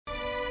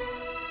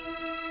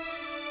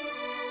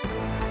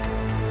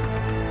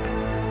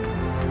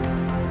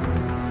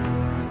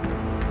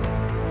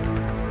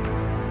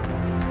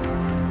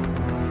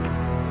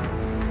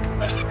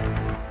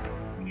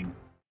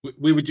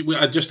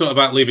I just thought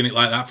about leaving it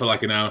like that for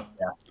like an hour.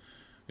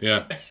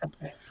 Yeah.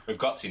 We've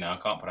got to now. I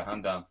can't put a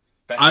hand down.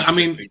 I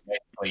mean, just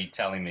basically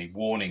telling me,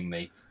 warning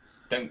me,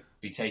 don't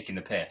be taking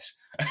the piss.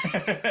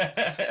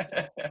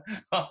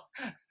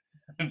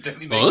 Don't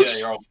be making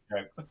your own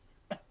jokes.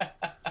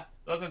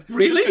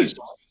 Really?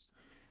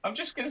 I'm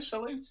just going to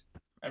salute.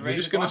 You're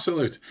just going to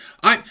salute.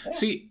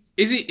 See.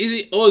 Is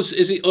it us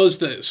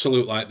that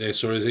salute like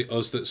this, or is it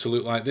us that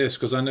salute like this?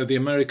 Because I know the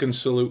Americans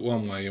salute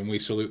one way and we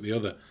salute the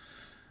other.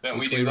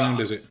 Which way round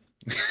is it?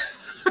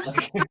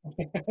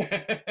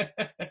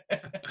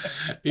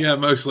 Yeah,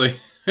 mostly.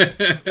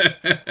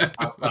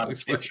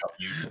 Mostly.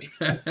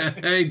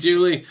 Hey,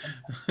 Julie.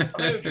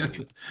 Hello,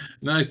 Julie.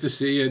 Nice to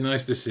see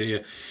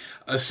you.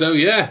 So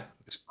yeah,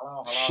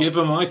 hello.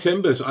 Shiver my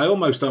timbers. I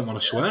almost don't want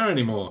to swear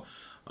anymore.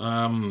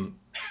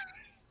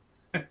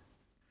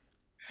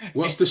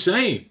 What's to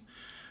say?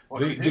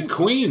 The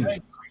Queen,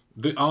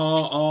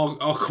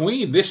 our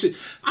Queen. This is.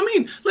 I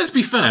mean, let's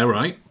be fair,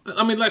 right?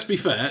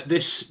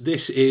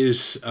 This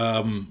is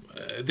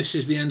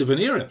the end of an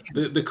era.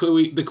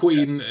 The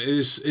Queen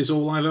is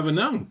all I've ever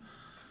known.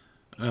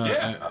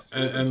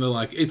 And they're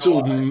like, it's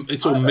all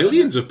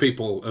millions of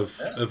people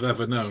have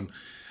ever known.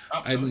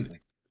 Absolutely.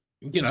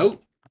 And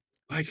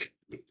like,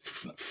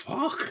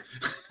 fuck.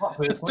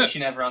 Well, she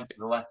never answered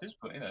the letters,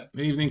 but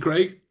Evening,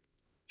 Craig.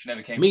 She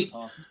never came to the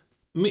party.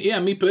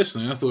 Me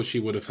personally, I thought she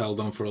would have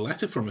held on for a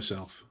letter from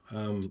herself.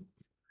 I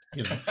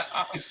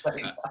was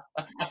saying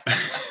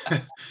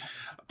that.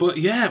 But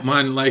yeah,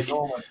 man, like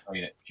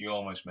she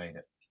almost made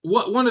it.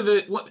 Look, one of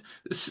the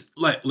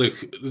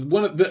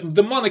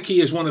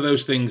monarchy is one of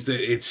those things that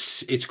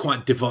it's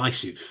quite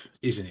divisive,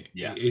 isn't it?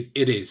 Yeah,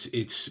 it is.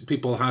 It's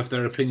people have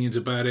their opinions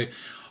about it,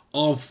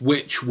 of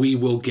which we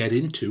will get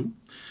into.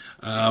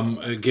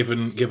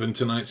 Given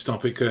tonight's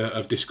topic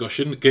of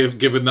discussion,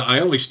 given that I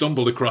only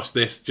stumbled across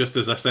this just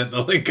as I sent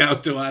the link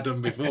out to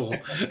Adam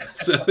before,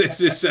 so this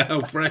is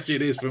how fresh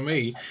it is for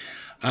me.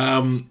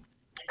 Sorry,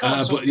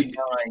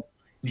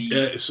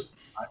 let's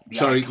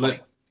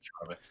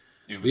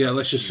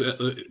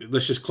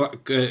just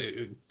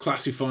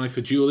classify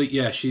for Julie.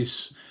 Yeah,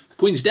 the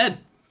Queen's dead.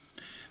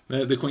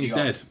 The Queen's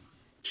dead.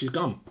 She's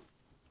gone.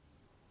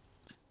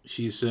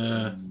 She's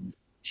no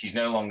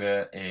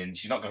longer in.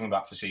 She's not going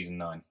back for season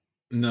 9.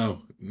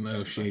 No,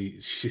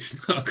 she's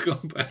not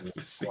gone back for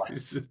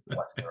season 9.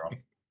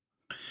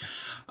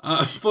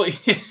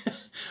 But yeah,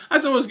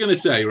 as I was going to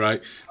say,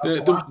 right?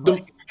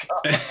 I'm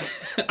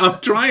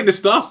trying to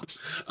stop.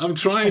 I'm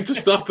trying to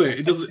stop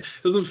it. It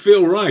doesn't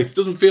feel right. It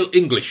doesn't feel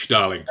English,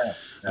 darling.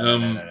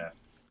 No.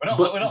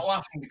 We're not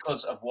laughing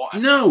because of what.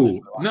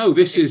 No.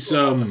 This is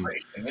where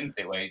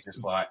it's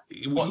just like,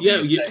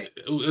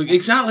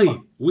 exactly.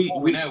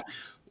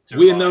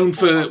 We are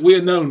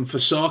known for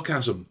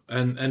sarcasm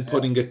and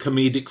putting a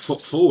comedic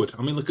foot forward.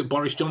 I mean, look at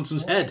Boris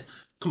Johnson's head.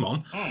 Come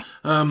on.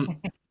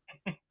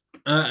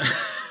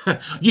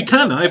 You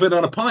can have it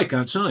on a pike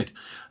outside.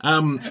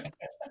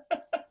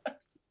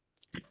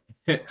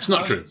 It's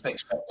not true. I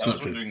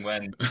was wondering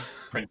when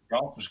Prince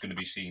Charles was going to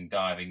be seen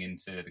diving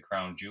into the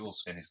crown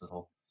jewels in his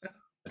little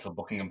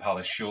Buckingham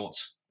Palace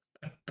shorts.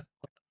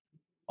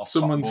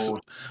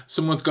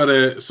 Someone's got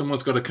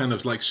to kind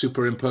of like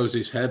superimpose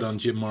his head on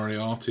Jim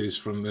Moriarty's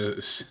from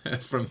the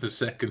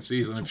second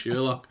season of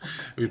Sherlock.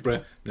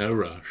 No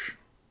rush.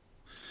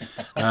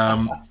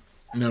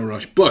 No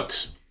rush.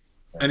 But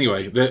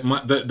anyway,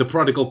 the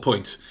prodigal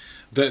point.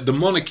 The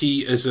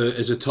monarchy as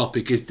a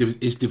topic is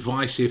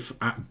divisive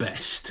at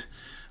best,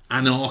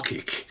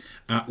 anarchic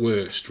at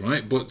worst,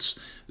 right? But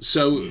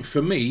so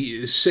for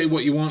me, say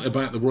what you want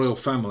about the royal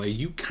family,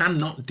 you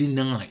cannot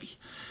deny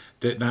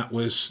that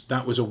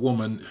was a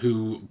woman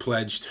who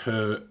pledged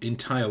her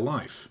entire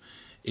life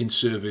in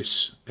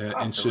service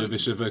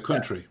of her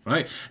country,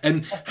 right?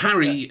 And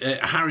Harry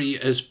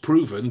has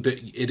proven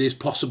that it is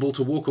possible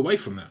to walk away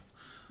from that.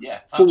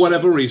 Yeah, for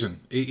whatever reason,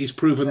 he's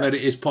proven that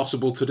it is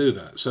possible to do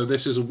that. So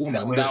this is a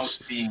woman without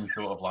being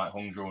sort of like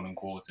hung, drawn, and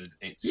quartered.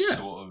 It's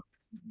sort of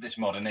this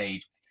modern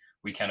age.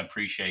 We can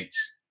appreciate,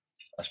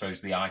 I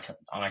suppose, the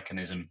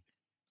iconism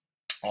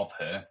of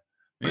her.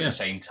 But at the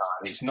same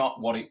time, it's not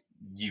what it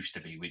used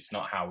to be. It's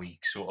not how we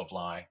sort of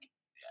like,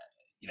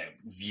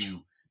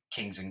 view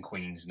kings and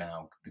queens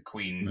now. The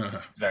Queen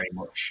very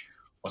much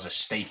was a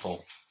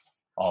staple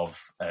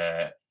of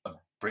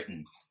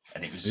Britain,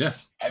 and it was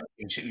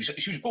everything.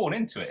 She was born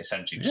into it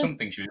essentially. It was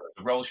something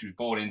the role she was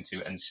born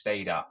into and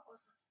stayed at.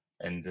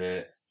 And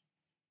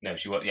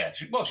she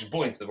was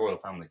born into the royal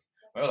family.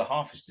 My other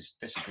half is just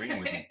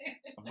disagreeing with me.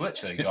 I've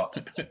literally got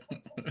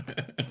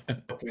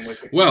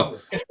well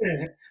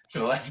to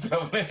the left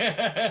of me.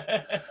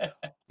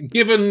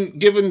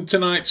 Given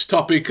tonight's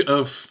topic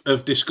of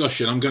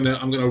discussion, I'm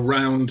gonna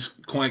round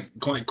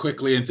quite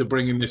quickly into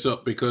bringing this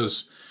up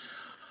because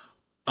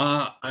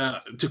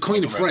to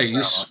coin a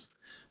phrase,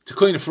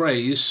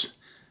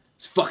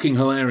 it's fucking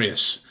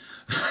hilarious.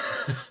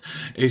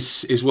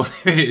 is what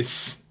it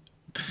is.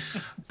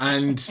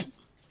 And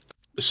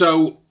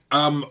so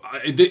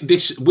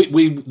This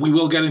we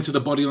will get into the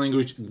body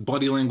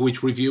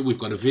language review. We've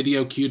got a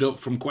video queued up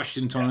from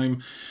Question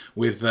Time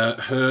with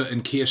her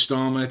and Keir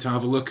Starmer to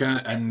have a look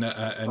at, and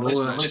all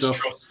of that Liz stuff.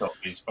 Truss stuff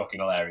is fucking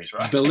hilarious,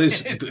 right? The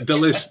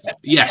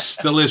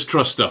Liz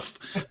Truss stuff.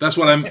 That's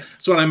what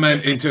I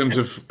meant in terms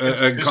of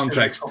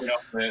context.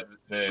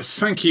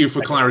 Thank you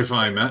for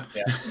clarifying that.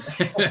 Yeah.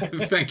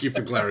 Thank you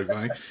for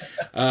clarifying.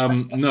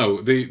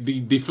 No,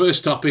 the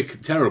first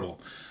topic,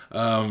 terrible.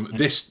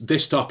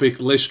 This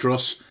topic, Liz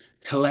Truss,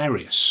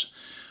 hilarious.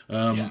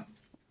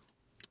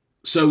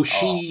 So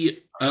she,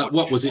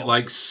 what was it,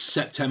 like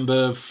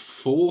September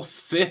 4th,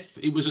 5th?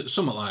 It was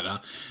something like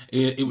that.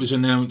 It was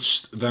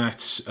announced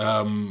that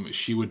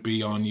she would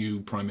be our new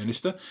Prime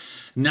Minister.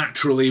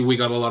 Naturally, we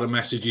got a lot of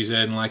messages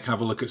in, like,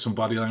 have a look at some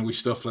body language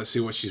stuff. Let's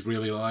see what she's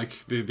really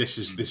like. This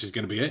is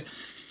going to be it.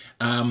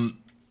 And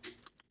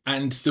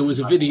there was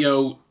a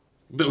video.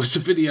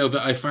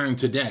 That I found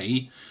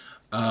today.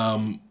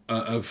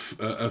 Of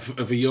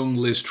a young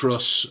Liz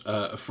Truss,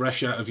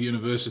 fresh out of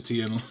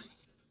university, and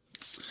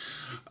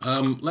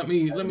let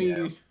me. I'm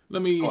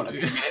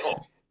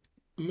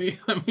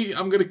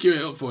going to cue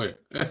it up for you.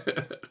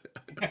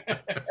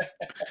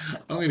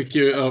 I'm going to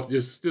cue it up.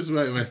 Just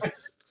wait a minute,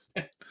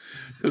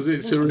 because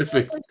it's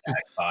horrific.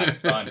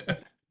 Fine.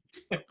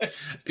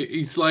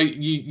 It's like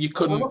you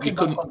couldn't. You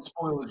couldn't. On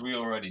spoilers we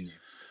already knew.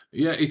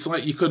 Yeah, it's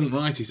like you couldn't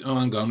write it. Oh,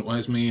 hang on.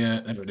 Where's me?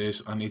 There it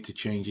is. I need to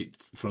change it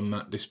from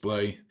that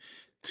display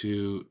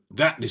to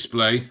that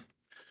display.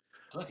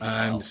 Bloody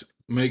and hell.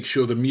 Make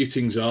sure the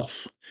muting's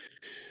off.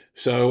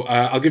 So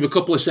I'll give a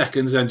couple of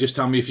seconds and just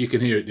tell me if you can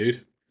hear it,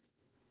 dude.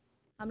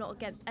 I'm not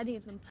against any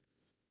of them.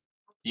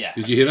 Yeah.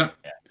 Did you hear that?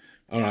 Yeah.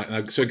 All right.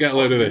 Now, so get a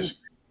load of this.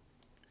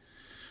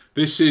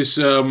 This is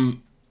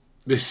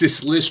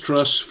Liz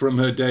Truss from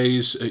her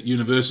days at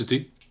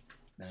university.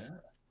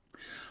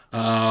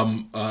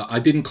 I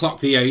didn't clock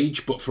the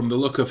age, but from the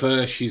look of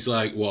her, she's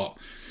like, what,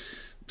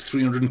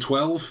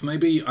 312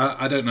 maybe?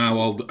 I don't know how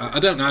old. I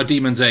don't know how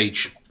Demon's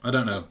age. I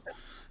don't know.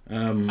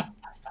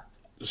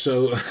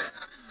 So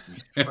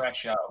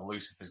fresh out of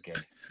Lucifer's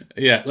Gate.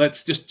 Yeah,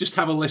 let's just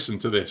have a listen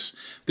to this.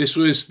 This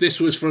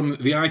was from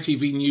the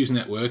ITV News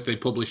Network. They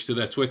published to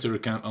their Twitter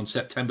account on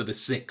September the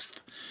 6th,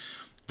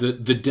 the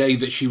day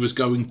that she was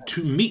going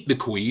to meet the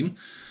Queen.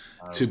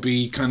 To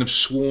be kind of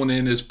sworn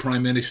in as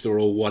Prime Minister,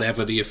 or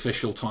whatever the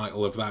official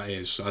title of that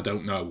is. I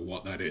don't know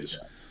what that is.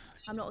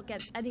 I'm not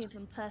against any of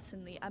them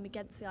personally. I'm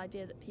against the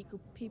idea that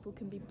people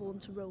can be born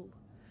to rule.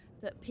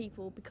 That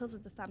people, because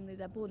of the family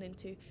they're born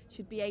into,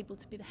 should be able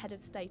to be the head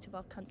of state of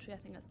our country. I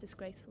think that's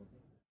disgraceful.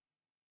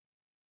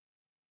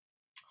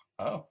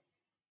 Oh,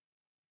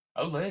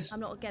 Liz.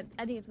 I'm not against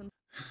any of them.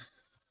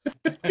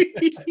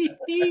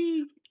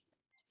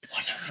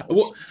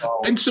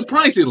 And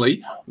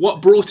surprisingly,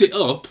 what brought it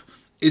up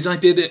is I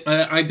did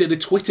a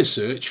Twitter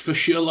search for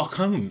Sherlock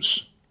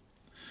Holmes.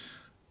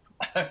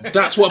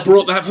 That's what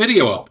brought that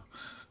video up.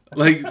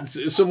 Like,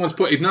 someone's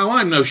put it. Now,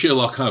 I'm no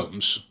Sherlock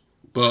Holmes,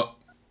 but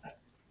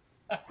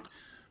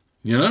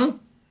you know,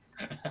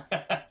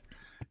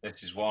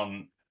 this is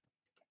one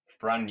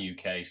brand new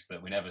case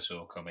that we never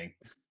saw coming.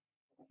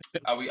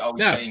 Are we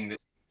saying that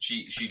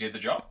she did the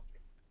job?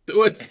 There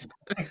was.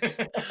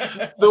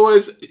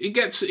 It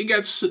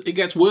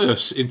gets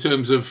worse in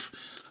terms of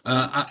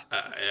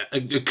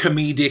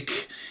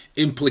comedic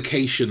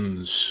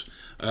implications,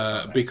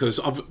 because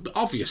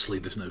obviously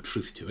there's no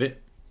truth to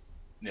it.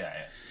 Yeah.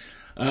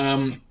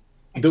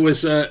 There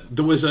was a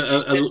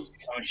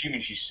I'm assuming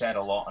she said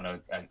a lot,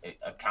 and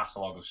a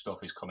catalogue of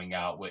stuff is coming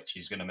out, which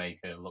is going to make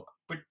her look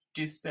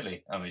pretty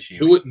silly. I'm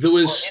assuming there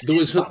was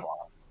her.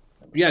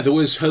 Yeah, there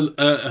was her.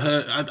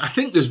 I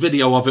think there's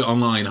video of it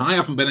online. I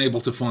haven't been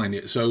able to find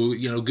it, so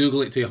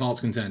Google it to your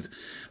heart's content.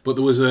 But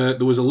there was a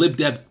Lib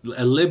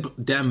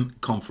Dem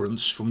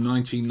conference from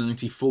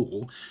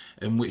 1994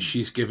 in which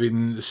she's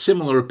giving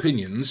similar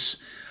opinions,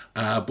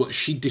 but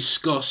she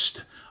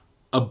discussed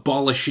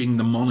abolishing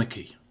the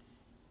monarchy.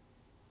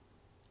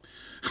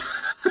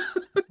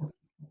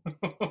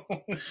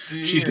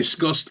 She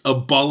discussed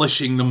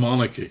abolishing the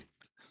monarchy.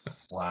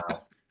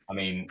 Wow. I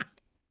mean,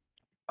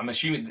 I'm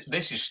assuming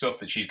this is stuff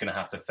that she's going to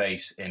have to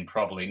face in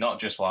probably not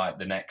just like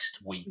the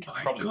next week,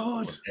 probably a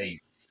couple of days,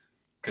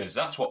 because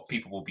that's what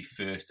people will be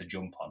first to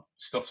jump on.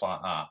 Stuff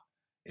like that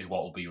is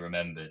what will be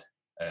remembered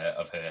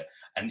of her.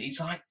 And it's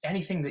like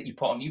anything that you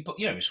put on,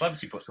 a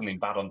celebrity put something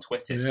bad on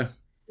Twitter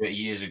 30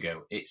 years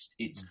ago. It's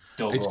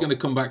dug up. It's going to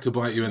come back to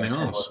bite you in the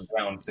arse.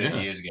 Around 30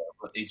 years ago,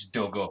 but it's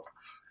dug up.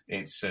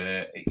 It's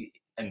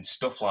and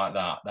stuff like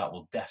that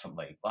will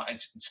definitely,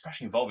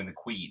 especially involving the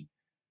Queen.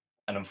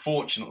 And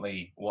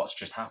unfortunately, what's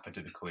just happened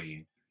to the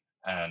Queen,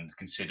 and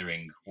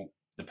considering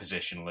the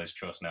position Liz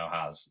Truss now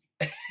has,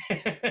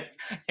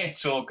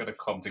 it's all going to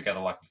come together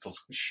like a little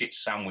shit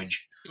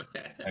sandwich.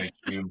 I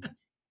assume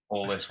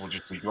all this will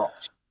just be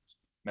dropped,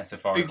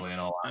 metaphorically and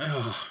all that.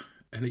 Oh,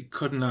 and it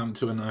couldn't happen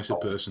to a nicer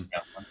person.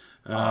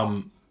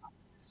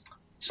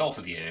 Salt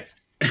of the earth.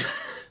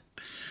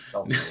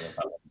 Salt of the earth.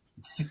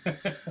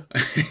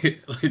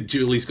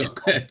 Julie's got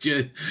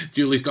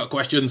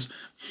questions.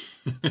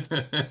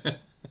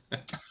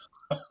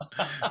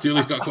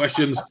 Julie's got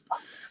questions.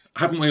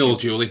 Haven't we all,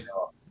 Julie?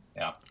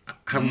 Yeah.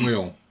 Haven't we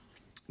all?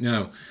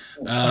 No.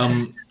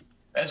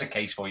 There's a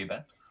case for you,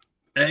 Ben.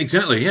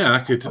 Exactly. Yeah, I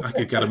could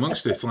get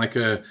amongst it like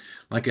a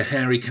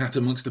hairy cat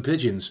amongst the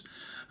pigeons.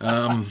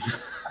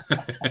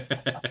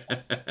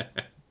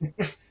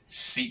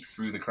 Seep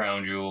through the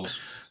crown jewels.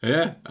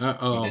 Yeah.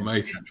 Oh,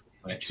 mate.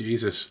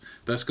 Jesus,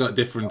 that's got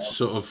different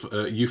sort of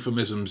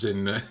euphemisms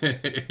in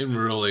in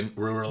rural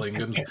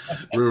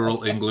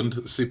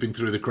England, seeping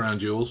through the crown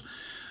jewels.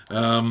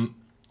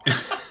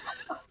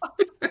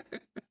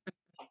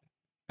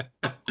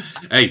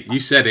 Hey, you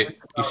said it.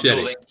 You said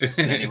it.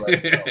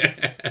 Anyway,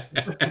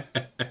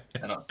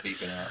 they're not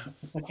speaking out.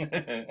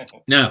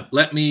 Now,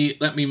 let me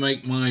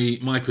make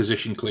my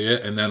position clear,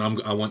 and then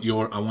I want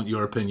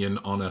your opinion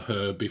on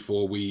her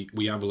before we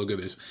have a look at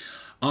this.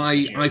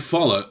 I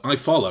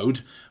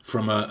followed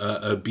from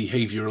a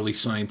behaviorally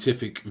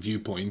scientific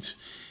viewpoint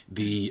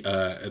the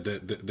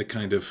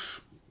kind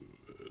of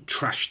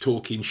trash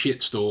talking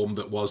shitstorm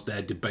that was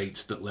their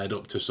debates that led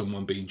up to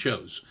someone being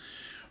chose,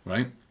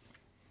 right?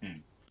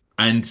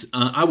 And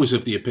I was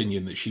of the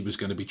opinion that she was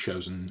going to be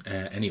chosen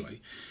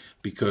anyway,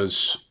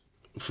 because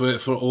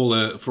for all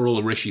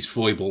of Rishi's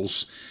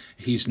foibles,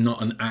 he's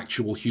not an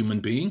actual human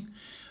being.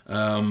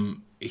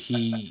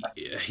 He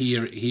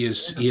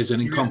is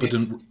an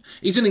incompetent.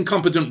 He's an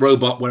incompetent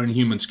robot wearing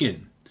human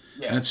skin.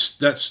 Yeah.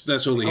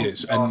 That's all he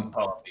is. And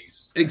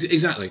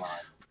exactly.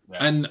 Yeah.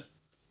 And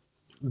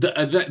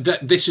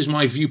this is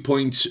my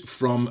viewpoint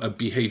from a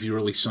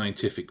behaviorally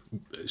scientific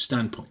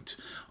standpoint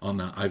on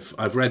that.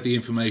 I've read the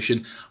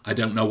information. I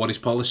don't know what his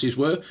policies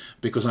were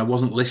because I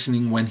wasn't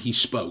listening when he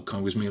spoke. I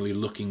was merely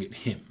looking at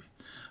him.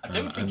 I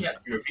don't think he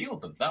actually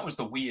revealed them. That was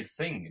the weird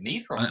thing.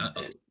 Neither of them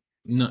did.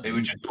 No, they were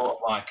just sort of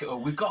like, "Oh,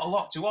 we've got a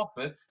lot to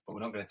offer, but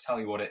we're not going to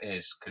tell you what it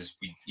is because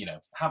we,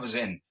 have us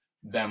in,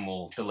 then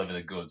we'll deliver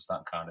the goods."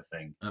 That kind of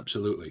thing.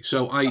 Absolutely.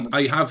 So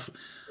I have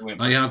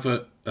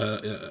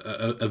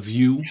a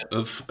view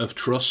of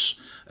Truss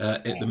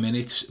at the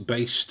minute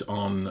based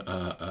on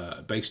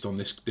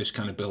this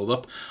kind of build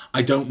up.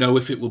 I don't know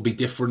if it will be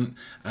different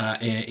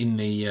in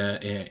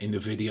the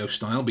video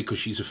style because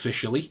she's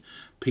officially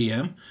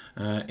PM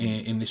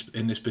in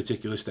this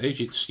particular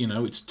stage.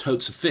 It's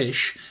totes a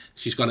fish.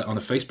 She's got it on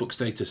a Facebook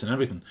status and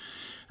everything.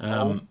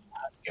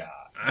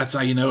 That's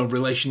how you know a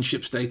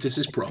relationship status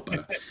is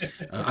proper.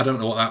 I don't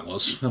know what that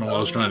was. I don't know what I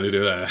was trying to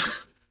do there.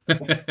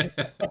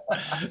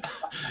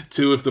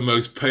 Two of the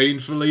most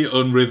painfully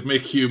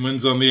unrhythmic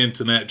humans on the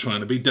internet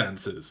trying to be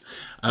dancers.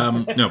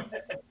 No.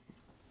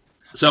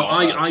 So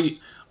I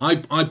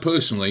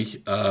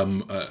personally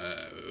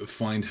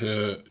find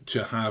her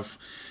to have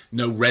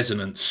no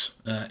resonance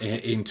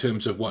in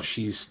terms of what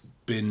she's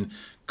been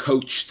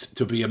coached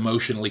to be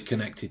emotionally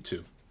connected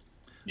to.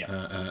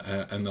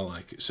 Yeah. And the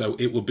like. So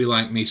it would be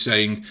like me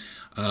saying,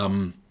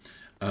 I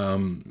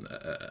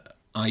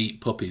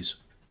eat puppies.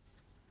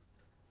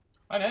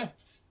 I know.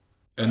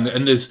 And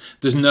there's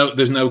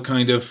no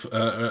kind of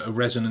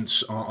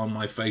resonance on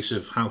my face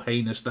of how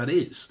heinous that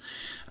is.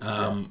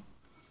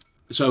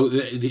 So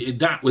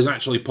that was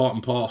actually part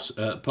and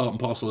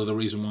parcel of the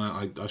reason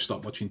why I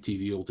stopped watching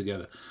TV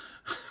altogether.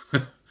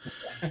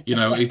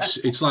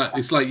 It's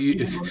like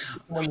you.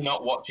 When you're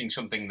not watching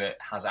something that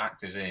has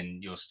actors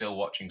in, you're still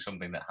watching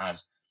something that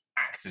has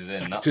actors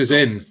in. Actors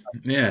in,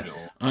 yeah.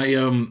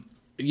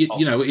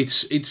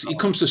 It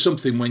comes to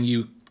something when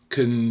you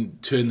can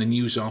turn the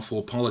news off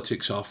or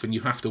politics off, and you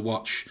have to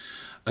watch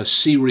a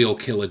serial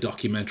killer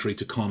documentary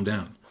to calm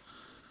down.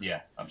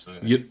 Yeah,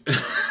 absolutely.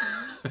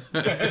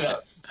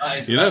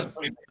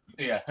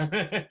 Yeah.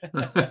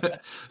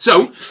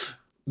 So,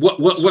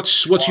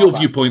 what's your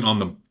viewpoint on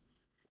them?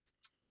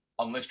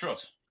 On Liz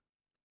Truss?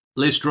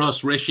 Liz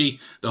Truss, Rishi,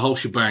 the whole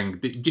shebang.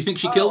 Do you think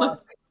she killed her?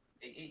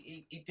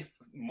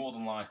 More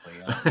than likely.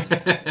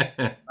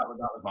 That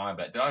was my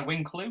bet. Did I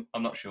win Clue?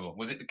 I'm not sure.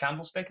 Was it the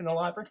candlestick in the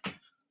library?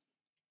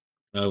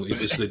 No,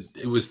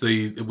 it was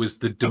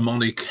the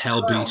demonic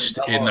hell beast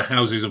in the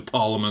Houses of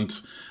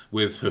Parliament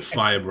with her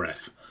fire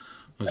breath.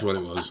 That's what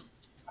it was.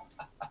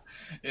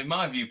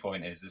 My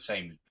viewpoint is the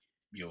same as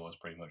yours,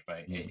 pretty much,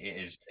 mate.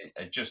 It's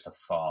just a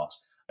farce.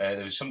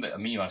 There was something, a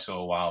meme I saw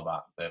a while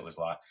back that was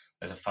like,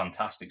 there's a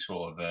fantastic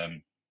sort of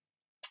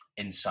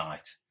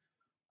insight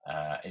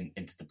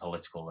into the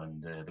political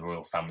and the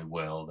royal family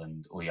world,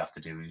 and all you have to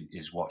do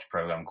is watch a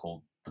program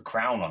called The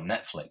Crown on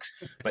Netflix.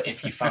 But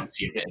if you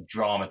fancy a bit of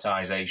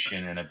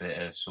dramatization and a bit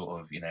of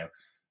sort of,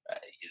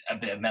 a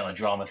bit of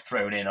melodrama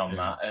thrown in on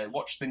that,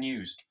 watch the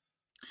news.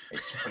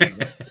 It's pretty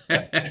good.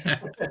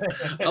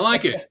 I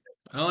like it.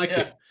 I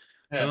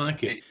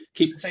like it.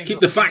 Keep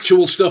the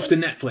factual stuff to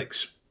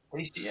Netflix.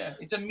 Yeah,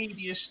 it's a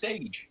media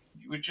stage.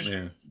 We just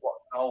watch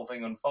the whole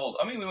thing unfold.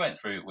 I mean, we went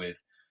through it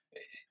with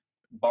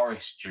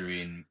Boris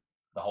during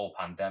the whole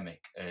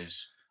pandemic.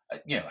 As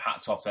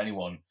hats off to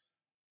anyone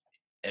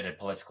in a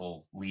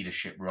political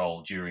leadership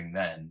role during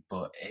then,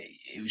 but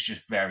it was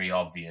just very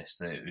obvious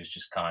that it was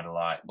just kind of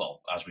like, well,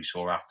 as we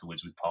saw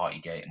afterwards with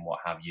Partygate and what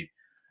have you,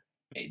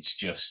 it's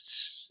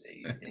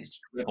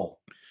dribble.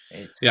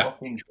 It's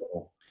fucking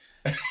trouble.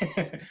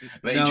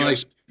 They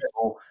just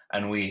drill,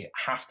 and we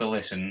have to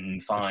listen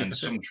and find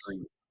some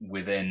truth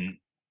within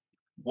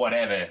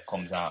whatever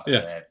comes out of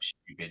their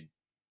stupid,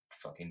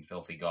 fucking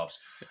filthy gobs.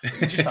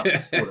 We just have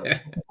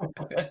to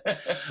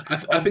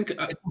I think.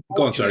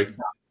 Go on, sorry.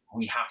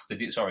 We have to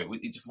do. Sorry,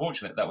 it's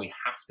fortunate that we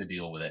have to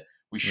deal with it.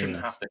 We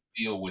shouldn't have to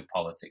deal with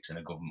politics in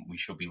a government. We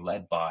should be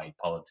led by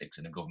politics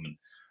in a government.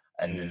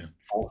 And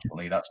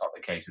fortunately, that's not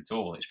the case at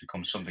all. It's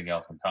become something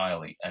else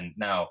entirely. And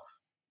now,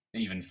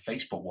 even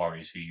Facebook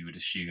warriors, who you would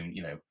assume,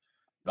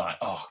 like,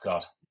 oh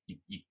God,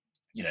 you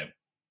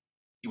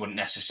wouldn't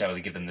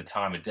necessarily give them the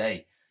time of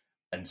day,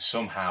 and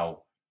somehow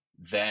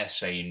they're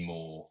saying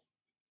more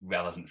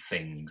relevant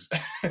things.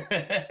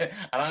 And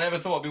I never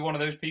thought I'd be one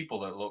of those people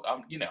that look,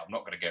 I'm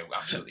not going to go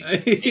absolutely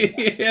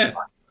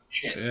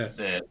shit.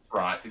 The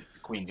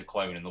Queen's a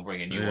clone, and they'll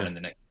bring a new one in the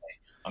next day.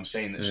 I'm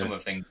saying that some of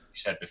the things you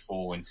said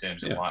before in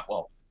terms of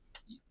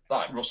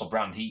like Russell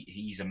Brand,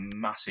 he's a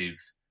massive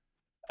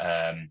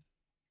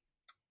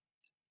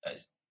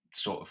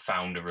sort of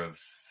founder of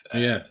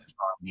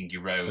finding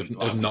your own,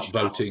 of not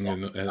voting,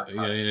 and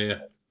he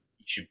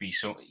should be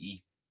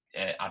he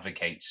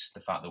advocates the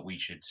fact that we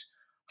should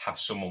have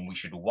someone we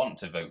should want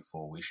to vote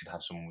for. We should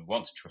have someone we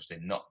want to trust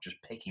in, not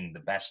just picking the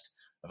best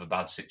of a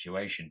bad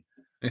situation.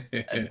 And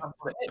that's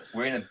what it is.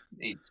 We're in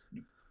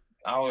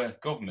our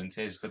government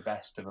is the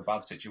best of a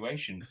bad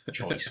situation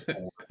choice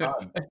all the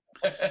time.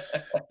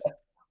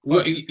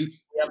 We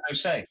have no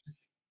say.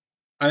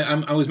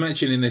 I was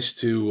mentioning this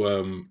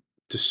to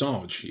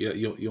Sarge.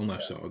 You'll know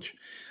Sarge.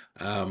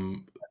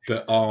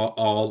 That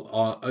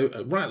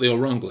our rightly or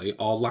wrongly,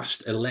 our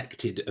last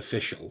elected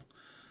official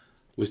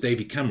was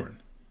David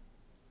Cameron.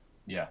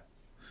 Yeah.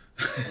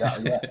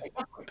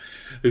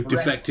 Who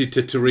defected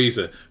to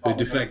Theresa, who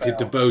defected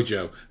to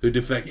Bojo, who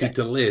defected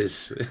to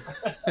Liz.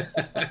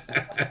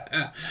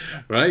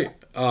 Right?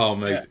 Oh,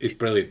 mate, it's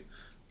brilliant.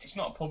 It's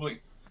not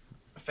public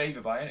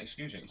favour by any.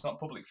 Excuse me. It's not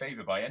public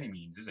favour by any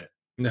means, is it?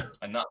 No.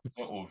 And that's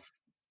sort of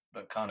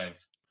the kind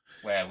of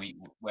where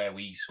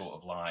we sort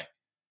of like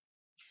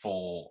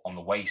fall on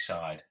the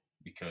wayside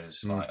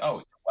because like, oh,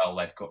 it's a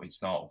well-led gut.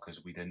 It's not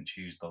because we didn't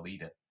choose the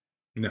leader.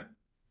 No.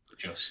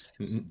 Just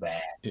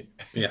there.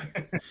 Yeah.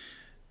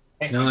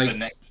 It was the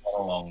next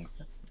one along.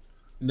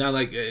 Now,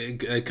 like,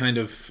 kind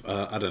of,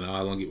 I don't know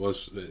how long it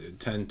was,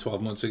 10,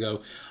 12 months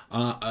ago,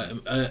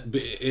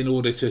 in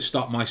order to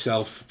stop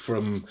myself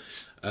from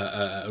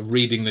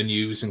reading the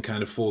news and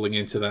kind of falling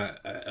into that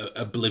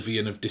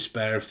oblivion of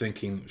despair of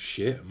thinking,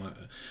 shit,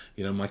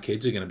 my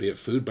kids are going to be at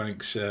food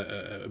banks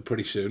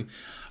pretty soon.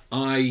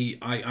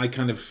 I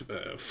kind of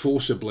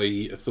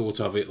forcibly thought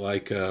of it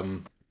like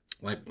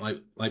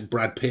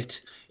Brad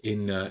Pitt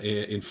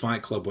in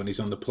Fight Club when he's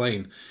on the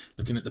plane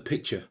looking at the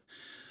picture.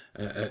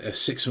 A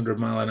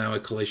 600-mile-an-hour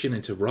collision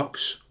into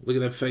rocks. Look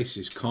at their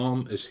faces,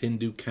 calm as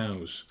Hindu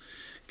cows.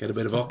 Get a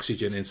bit of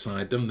oxygen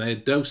inside them. They're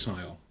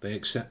docile. They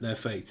accept their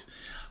fate.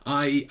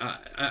 And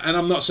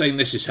I'm not saying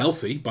this is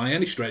healthy by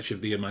any stretch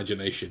of the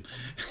imagination.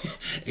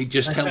 It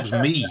just helps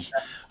me.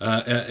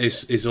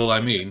 Is all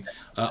I mean.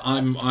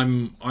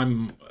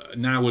 I'm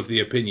now of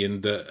the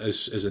opinion that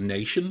as a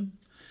nation,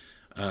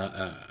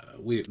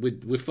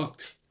 we're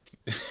fucked.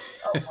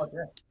 Oh,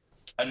 yeah.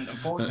 And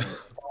unfortunately,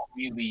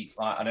 really,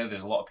 like, I know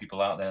there's a lot of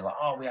people out there like,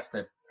 oh, we have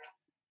to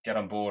get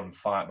on board and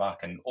fight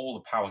back, and all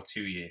the power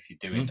to you if you're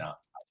doing that.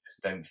 I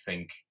just don't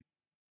think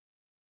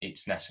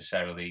it's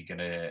necessarily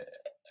gonna.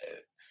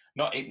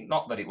 Not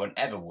that it won't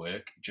ever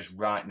work. Just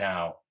right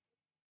now,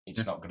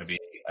 it's not going to be.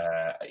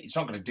 It's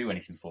not going to do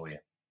anything for you.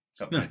 It's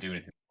not going to do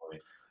anything for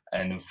you.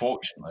 And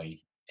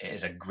unfortunately, it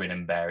is a grin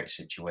and bear it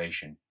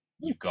situation.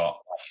 You've got,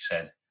 like you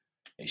said,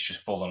 it's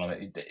just fallen on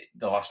it.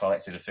 The last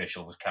elected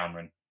official was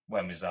Cameron.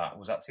 When was that?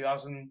 Was that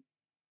 2000?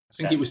 I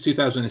think it was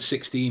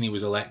 2016 he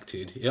was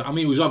elected. I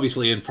mean, he was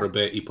obviously in for a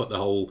bit. He put the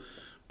whole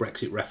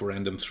Brexit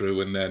referendum through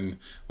and then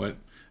went,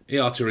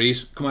 "Here,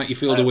 Therese, come out your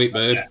field of wheat,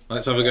 bird.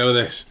 Let's have a go with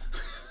this."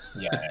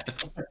 Yeah.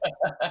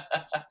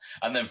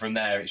 And then from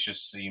there, it's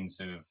just seemed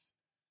to have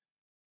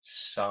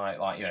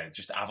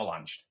just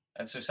avalanched.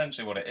 That's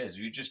essentially what it is.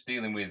 You're just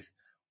dealing with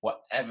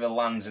whatever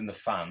lands in the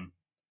fan,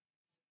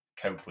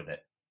 cope with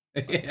it.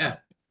 Yeah.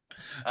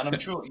 And I'm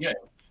sure,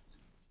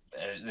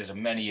 there's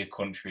many a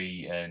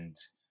country and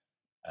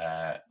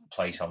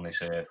place on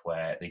this earth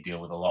where they deal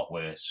with a lot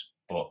worse.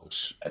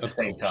 But at the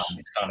same time,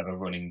 it's kind of a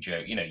running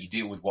joke. You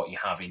deal with what you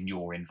have in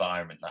your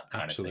environment, that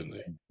kind of thing.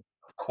 And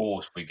of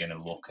course, we're going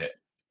to look at,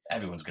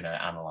 everyone's going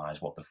to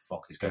analyse what the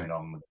fuck is going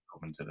on with the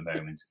government at the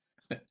moment.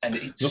 And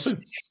it's going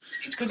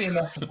to be a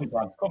mess to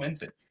come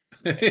into it.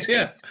 It's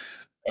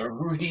a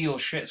real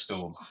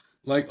shitstorm.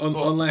 Like,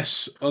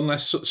 unless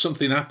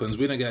something happens,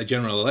 we don't get a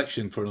general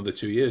election for another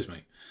 2 years,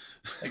 mate.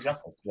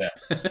 Exactly, yeah.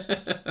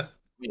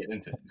 Weird,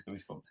 isn't it? It's going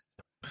to be fucked.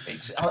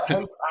 I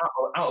hope,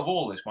 out of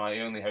all this,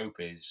 my only hope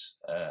is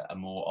a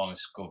more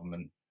honest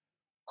government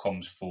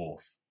comes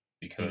forth,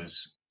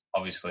 because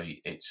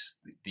obviously it's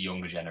the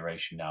younger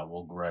generation now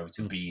will grow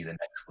to be the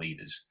next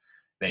leaders.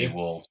 They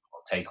will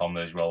take on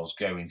those roles,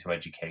 go into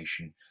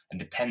education, and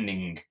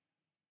depending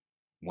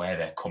where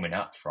they're coming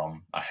at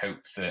from. I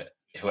hope that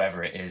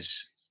whoever it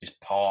is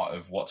part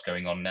of what's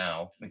going on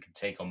now and can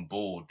take on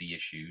board the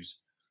issues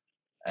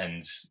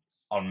and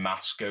en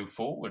masse go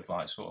forward.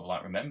 Like, sort of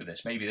like, remember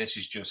this. Maybe this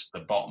is just the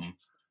bottom,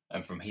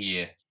 and from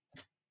here,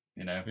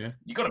 you know,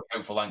 you got to be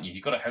hopeful, aren't you?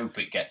 You got to hope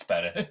it gets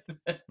better.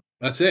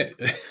 That's it.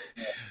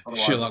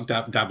 Sherlock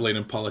dabbling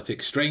in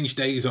politics. Strange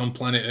days on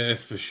planet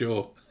Earth for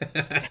sure.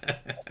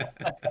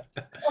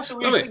 That's a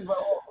weird thing.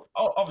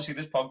 Obviously,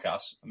 this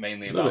podcast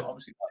mainly about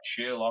obviously like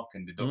Sherlock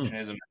and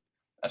deductionism.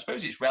 I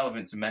suppose it's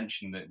relevant to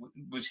mention that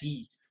was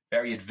he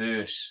very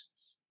adverse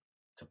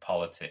to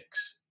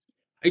politics?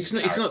 It's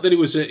not that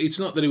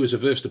he was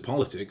averse to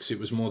politics. It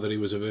was more that he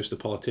was averse to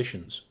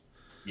politicians.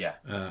 Yeah,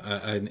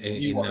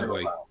 in that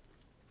way.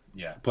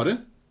 Yeah.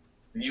 Pardon?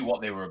 Knew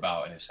what they were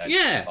about in a sense.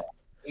 Yeah.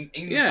 In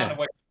the kind of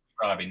way you're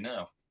describing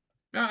now.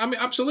 I mean,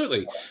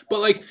 absolutely.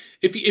 But like,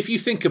 if you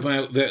think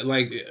about the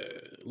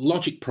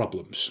logic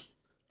problems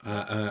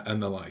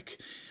and the like,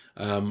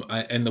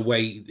 and the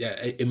way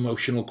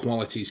emotional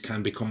qualities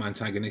can become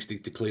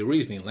antagonistic to clear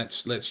reasoning.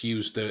 Let's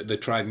use the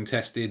tried and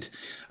tested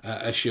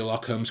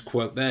Sherlock Holmes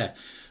quote there.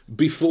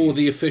 Before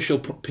the official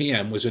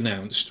PM was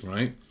announced,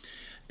 right?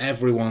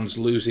 Everyone's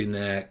losing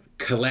their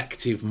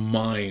collective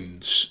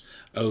minds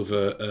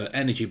over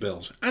energy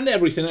bills and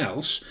everything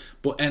else,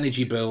 but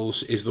energy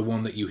bills is the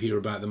one that you hear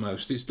about the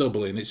most. It's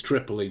doubling, it's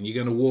tripling. You're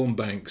going to warm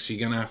banks. You're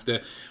going to have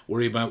to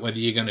worry about whether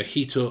you're going to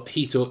heat or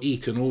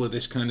eat and all of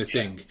this kind of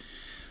thing.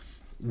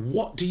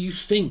 What do you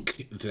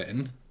think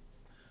then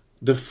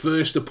the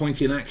first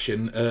appointing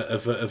action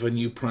of a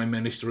new prime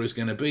minister is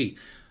going to be?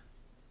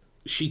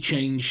 She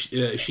changed,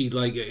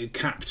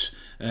 capped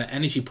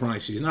energy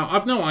prices. Now,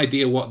 I've no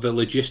idea what the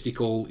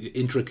logistical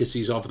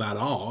intricacies of that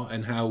are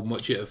and how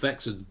much it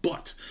affects us,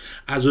 but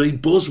as a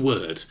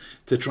buzzword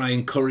to try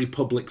and curry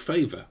public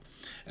favour.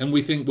 And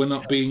we think we're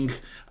not being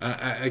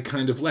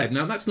kind of led.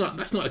 Now, that's not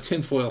a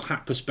tinfoil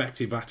hat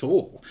perspective at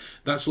all.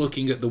 That's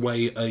looking at the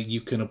way you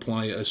can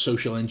apply a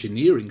social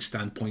engineering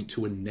standpoint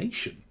to a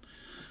nation.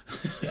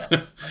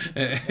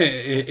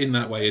 In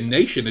that way, a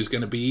nation is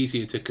going to be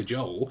easier to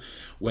cajole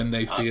when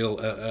they feel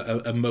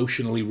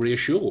emotionally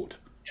reassured.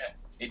 Yeah,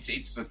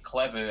 it's a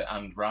clever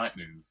and right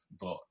move,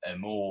 but a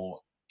more,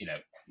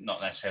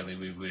 not necessarily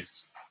we would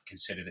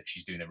consider that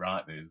she's doing the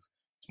right move.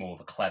 It's more of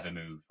a clever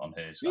move on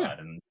her side,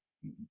 and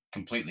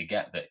completely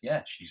get that.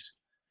 Yeah, she's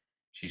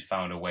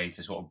found a way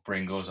to sort of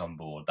bring us on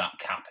board. That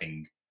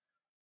capping,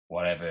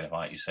 whatever,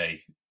 like you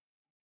say.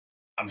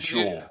 I'm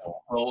sure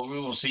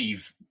we'll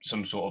receive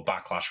some sort of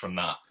backlash from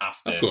that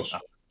after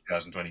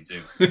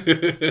 2022.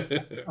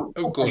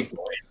 Of course,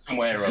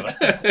 somewhere or other.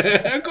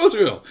 Of course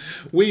we will.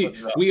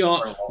 We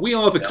are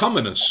the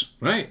commoners,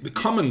 right? The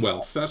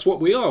Commonwealth. That's what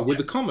we are. We're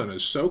the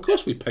commoners. So of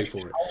course we pay for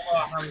it. Hold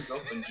our hands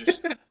up and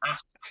just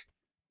ask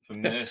for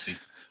mercy.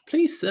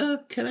 Please,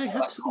 sir, can I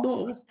have some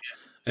more?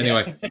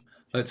 Anyway,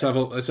 let's have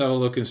a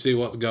look and see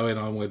what's going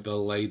on with the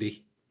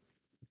lady.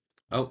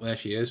 Oh, there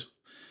she is.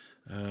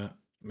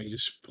 Let me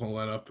just pull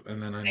that up,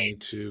 and then I need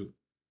to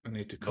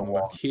come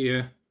back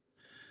here.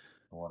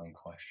 The one in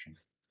question.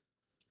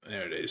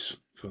 There it is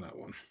for that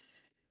one.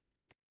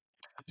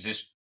 Is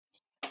this?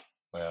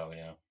 Well,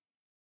 yeah.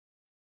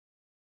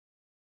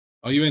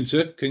 Are you into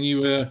it? Can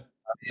you?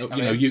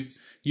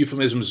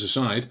 Euphemisms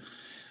aside.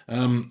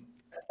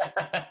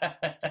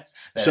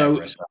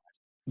 So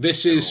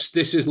this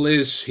is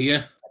Liz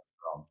here.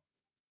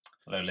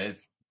 Hello,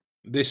 Liz.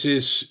 This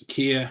is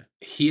Kia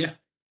here.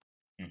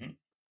 Mm-hmm.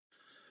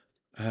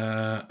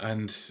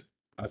 And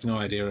I've no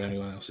idea who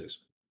anyone else is.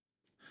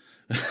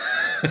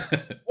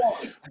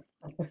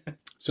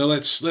 So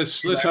let's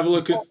have a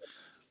look at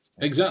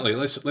exactly.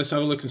 Let's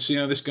have a look and see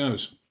how this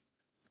goes.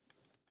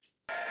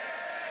 Mr.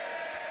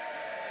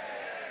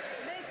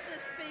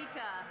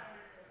 Speaker,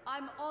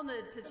 I'm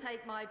honoured to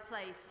take my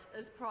place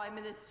as Prime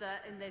Minister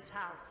in this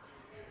House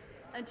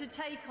and to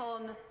take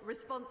on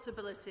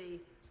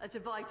responsibility at a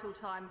vital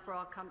time for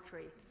our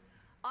country.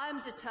 I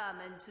am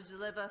determined to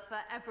deliver for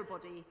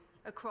everybody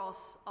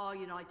across our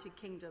United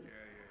Kingdom.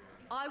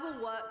 I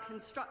will work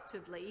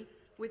constructively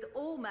with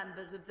all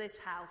members of this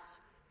House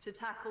to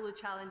tackle the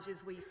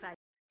challenges we face.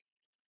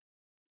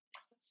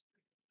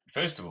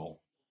 First of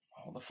all,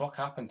 what the fuck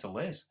happened to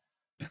Liz?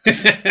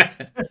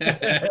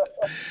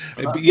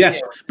 Yeah,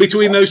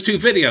 between those two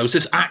videos,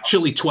 there's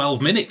actually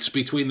 12 minutes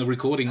between the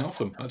recording of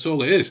them. That's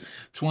all it is.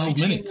 12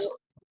 minutes. Have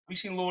you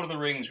seen Lord of the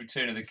Rings,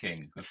 Return of the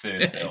King, the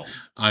third film?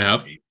 I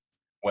have.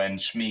 When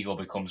Smeagol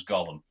becomes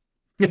Gollum.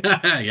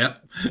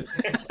 Yep.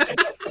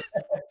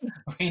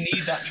 We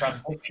need that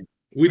transition.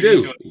 We do.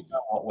 Need to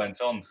understand what went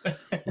on.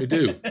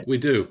 We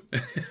do.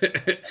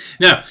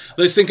 Now,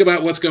 let's think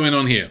about what's going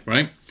on here,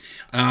 right?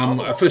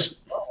 First,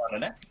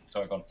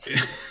 sorry, go on.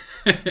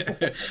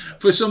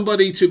 For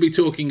somebody to be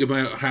talking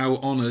about how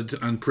honoured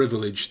and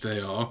privileged they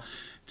are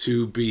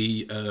to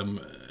be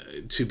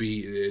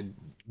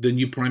the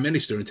new Prime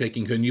Minister and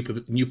taking her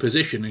new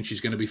position, and she's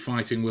going to be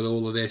fighting with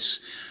all of this,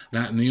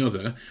 that, and the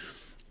other.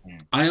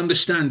 I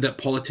understand that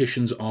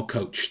politicians are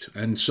coached,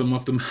 and some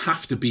of them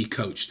have to be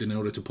coached in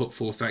order to put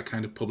forth that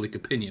kind of public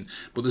opinion.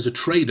 But there's a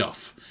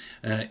trade-off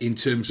in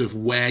terms of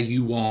where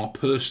you are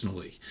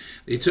personally.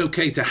 It's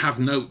okay to have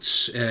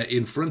notes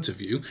in front of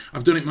you.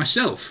 I've done it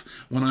myself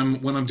when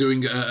I'm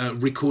doing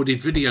recorded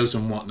videos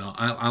and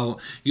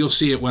whatnot. You'll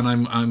see it when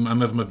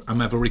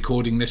I'm ever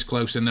recording this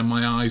close, and then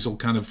my eyes will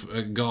kind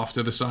of go off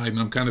to the side, and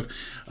I'm kind of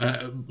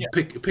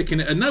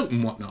picking a note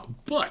and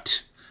whatnot.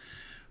 But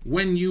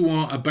when you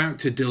are about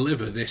to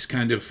deliver this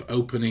kind of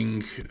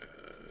opening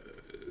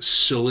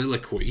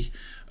soliloquy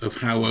of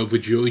how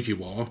overjoyed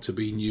you are to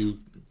be new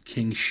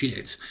king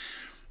shit,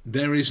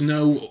 there is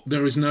no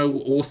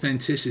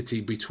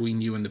authenticity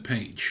between you and the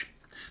page.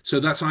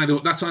 So that's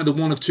either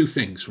one of two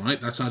things,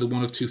 right? That's either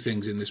one of two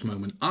things in this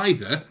moment.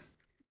 Either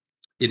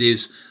it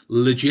is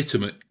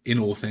legitimate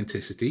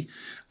inauthenticity,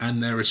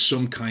 and there is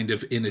some kind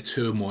of inner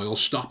turmoil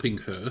stopping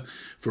her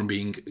from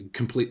being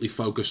completely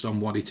focused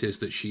on what it is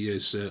that she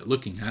is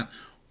looking at,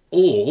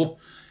 or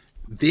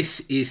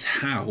this is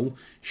how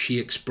she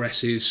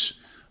expresses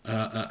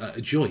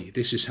joy.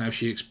 This is how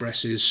she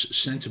expresses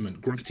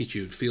sentiment,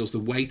 gratitude, feels the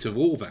weight of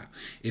all that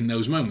in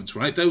those moments,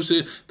 right? Those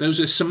are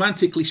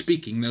semantically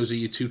speaking, those are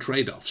your two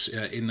trade-offs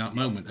in that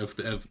moment of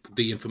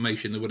the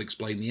information that would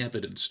explain the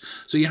evidence.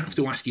 So you have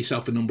to ask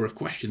yourself a number of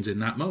questions in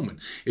that moment.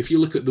 If you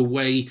look at the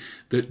way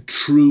that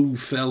true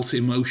felt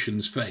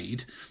emotions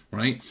fade,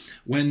 right?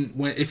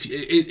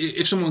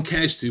 If someone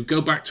cares to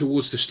go back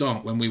towards the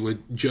start when we were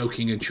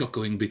joking and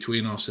chuckling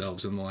between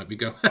ourselves and the like, we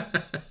go,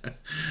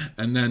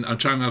 and then I'm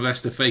trying my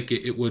best to fake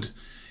it. It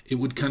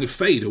would kind of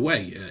fade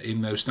away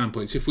in those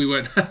standpoints if we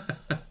went.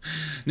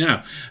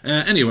 Now,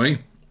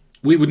 anyway,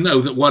 we would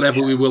know that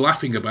whatever we were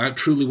laughing about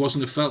truly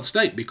wasn't a felt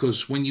state,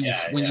 because when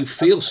you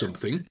feel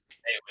something,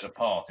 it was a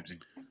part. It was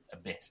a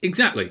bit.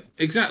 Exactly.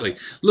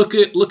 Look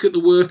at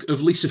the work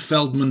of Lisa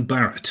Feldman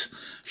Barrett.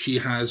 She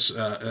has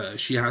a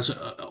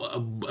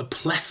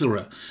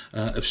plethora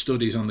of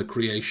studies on the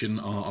creation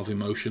of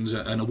emotions,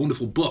 and a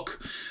wonderful book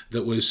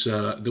that was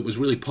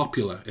really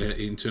popular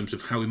in terms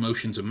of how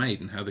emotions are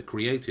made and how they're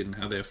created and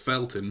how they're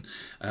felt and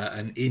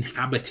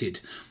inhabited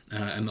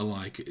and the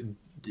like.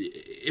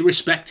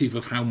 Irrespective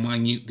of how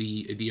minute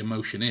the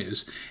emotion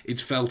is,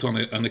 it's felt on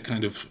a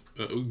kind of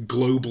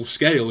global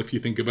scale if you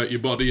think about your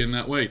body in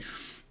that way.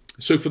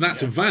 So for that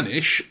to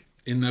vanish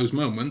in those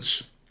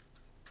moments,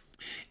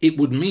 it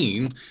would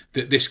mean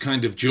that this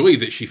kind of joy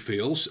that she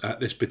feels at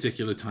this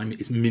particular time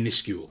is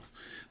minuscule.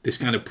 This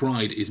kind of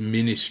pride is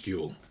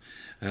minuscule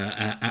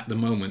at the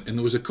moment. And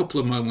there was a couple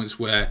of moments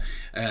where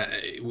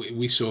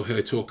we saw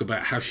her talk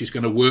about how she's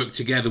going to work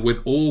together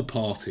with all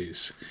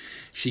parties.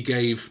 She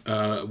gave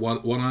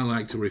what I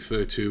like to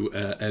refer to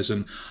as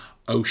an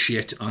 "oh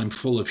shit, I'm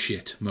full of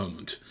shit"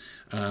 moment.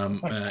 In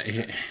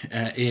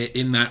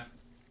that,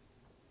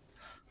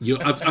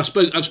 I've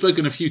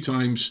spoken a few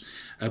times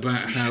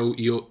about how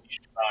you're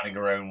riding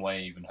her own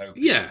wave and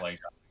hoping it plays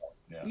out.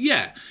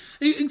 Yeah,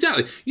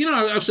 exactly. You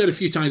know, I've said a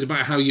few times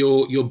about how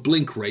your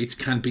blink rate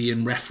can be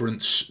in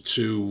reference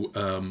to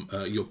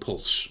your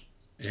pulse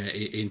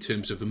in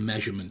terms of a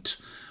measurement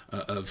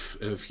of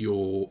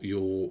your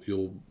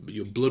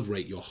blood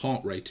rate, your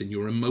heart rate, and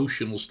your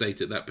emotional state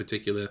at that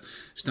particular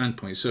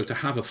standpoint. So to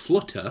have a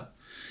flutter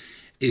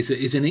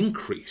is an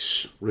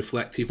increase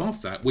reflective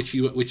of that, which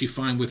you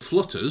find with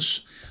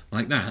flutters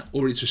like that,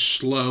 or it's a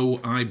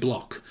slow eye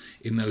block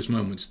in those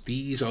moments.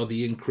 These are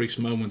the increased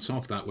moments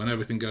of that when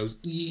everything goes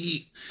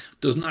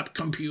does not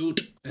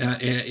compute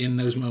in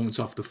those moments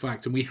off the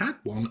fact. And we had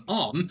one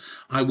on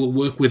 "I will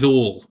work with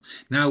all."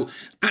 Now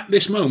at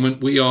this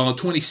moment we are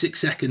 26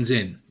 seconds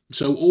in.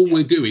 So all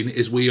we're doing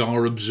is we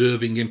are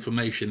observing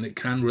information that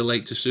can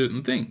relate to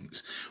certain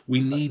things.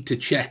 We need to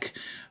check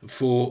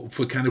for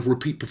kind of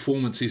repeat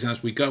performances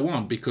as we go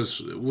on,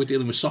 because we're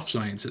dealing with soft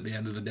science at the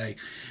end of the day.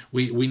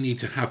 We need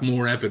to have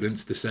more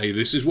evidence to say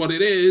this is what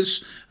it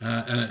is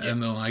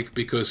and the like,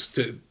 because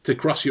to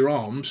cross your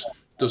arms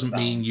doesn't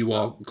mean you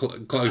are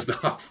closed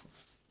off.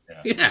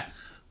 Yeah.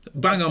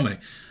 Bang on, mate.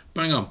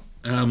 Bang on.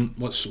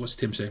 What's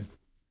Tim saying?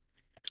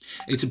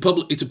 It's a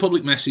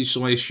public message,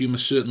 so I assume a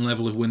certain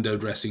level of window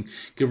dressing.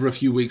 Give her a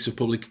few weeks of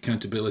public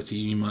accountability,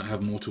 you might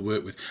have more to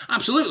work with.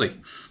 Absolutely.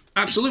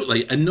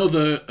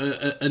 Another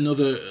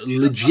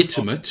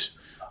legitimate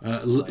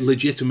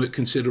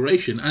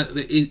consideration.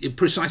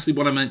 Precisely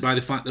what I meant by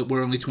the fact that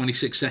we're only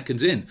 26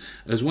 seconds in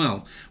as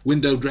well.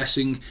 Window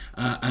dressing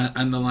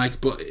and the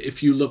like. But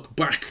if you look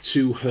back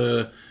to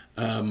her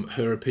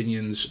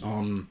opinions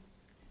on.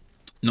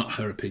 Not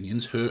her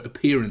opinions, her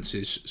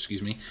appearances,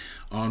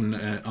 on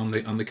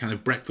the kind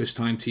of breakfast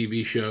time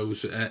TV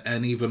shows,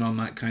 and even on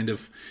that kind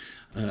of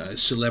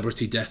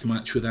celebrity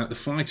deathmatch without the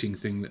fighting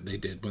thing that they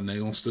did when they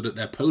all stood at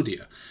their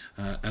podia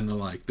and the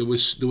like. There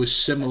was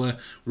similar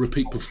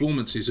repeat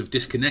performances of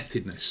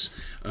disconnectedness,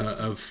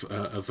 of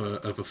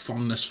a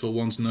fondness for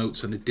one's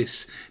notes and a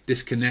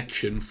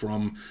disconnection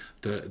from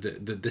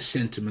the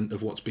sentiment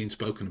of what's being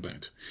spoken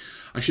about.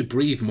 I should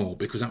breathe more,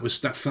 because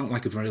that felt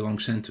like a very long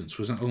sentence.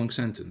 Was that a long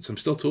sentence? I'm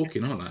still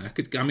talking, aren't I? I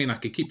could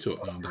keep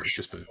talking on that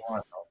just for.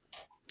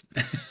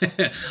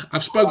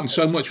 I've spoken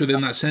so much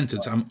within that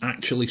sentence, I'm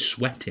actually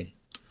sweating.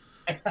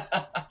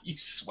 You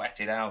sweat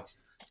it out.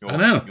 I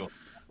know.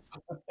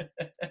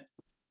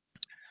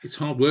 It's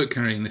hard work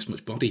carrying this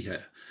much body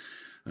hair.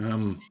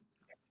 Right,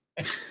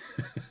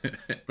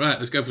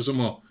 let's go for some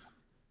more.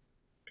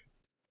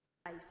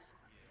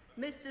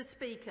 Mr.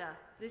 Speaker,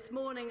 this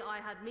morning I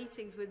had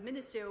meetings with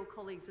ministerial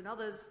colleagues and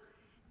others.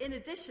 In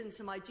addition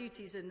to my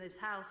duties in this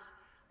House,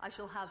 I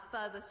shall have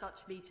further such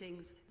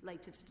meetings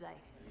later today.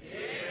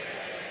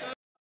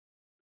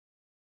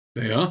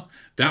 There you are.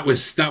 That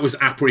was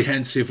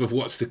apprehensive of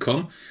what's to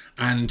come,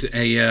 and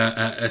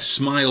a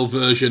smile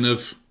version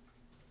of.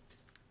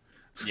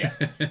 Yeah.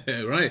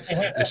 Right.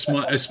 A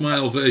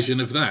smile version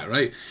of that.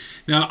 Right.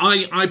 Now,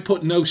 I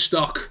put no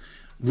stock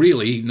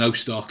in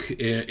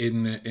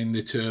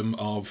the term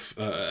of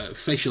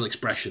facial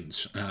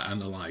expressions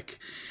and the like.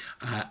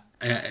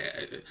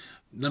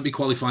 Let me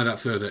qualify that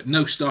further.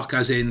 No stock,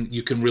 as in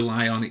you can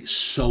rely on it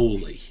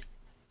solely.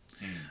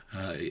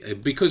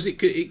 Because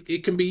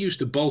it can be used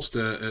to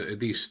bolster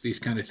these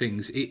kind of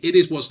things. It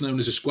is what's known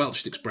as a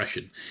squelched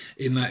expression,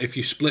 in that if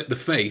you split the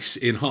face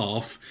in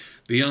half,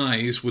 the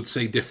eyes would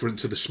say different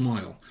to the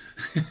smile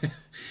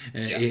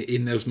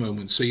in those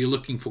moments. So you're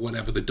looking for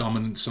whatever the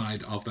dominant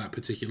side of that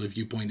particular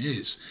viewpoint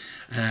is.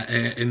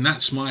 And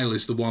that smile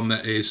is the one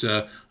that is,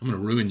 I'm going to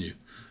ruin you.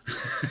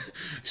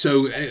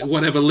 So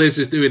whatever Liz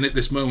is doing at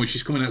this moment,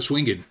 she's coming out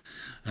swinging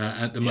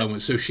at the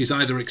moment. So she's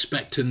either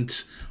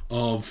expectant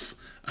of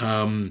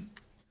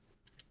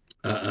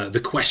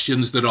the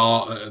questions that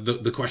are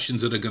the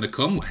questions that are going to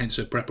come, hence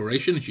her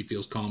preparation, and she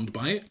feels calmed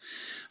by it,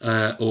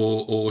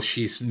 or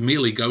she's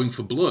merely going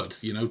for blood,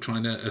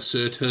 trying to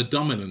assert her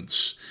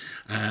dominance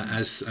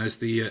as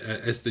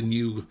the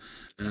new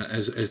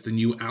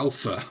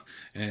alpha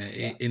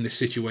in the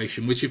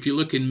situation. Which, if you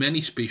look in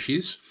many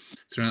species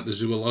throughout the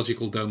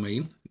zoological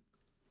domain,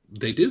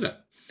 they do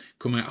that,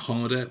 come out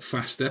harder,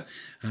 faster,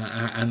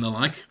 and the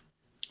like.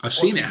 I've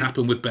seen it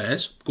happen with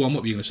bears. Go on,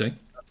 what were you going to say?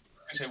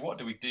 So what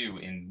do we do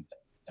in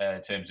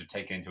terms of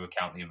taking into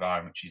account the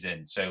environment she's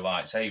in? So,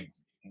 like, say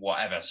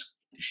whatever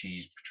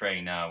she's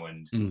portraying now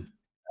and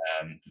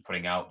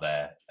putting out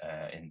there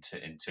in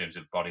terms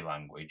of body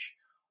language,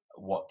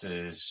 what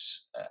do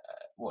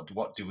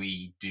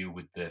we do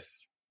with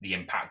the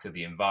impact of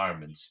the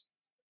environment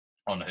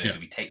on her? Yeah. Do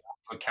we take that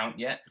into account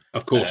yet?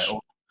 Of course. Or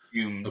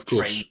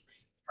train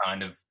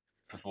kind of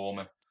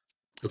performer?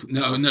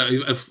 No.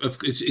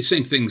 It's the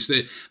same things.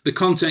 The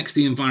context,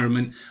 the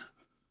environment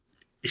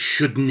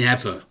should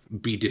never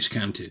be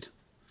discounted,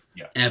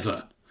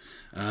 ever,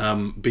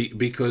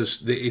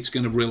 because it's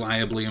going to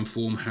reliably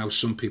inform how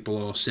some people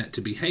are set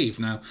to behave.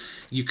 Now,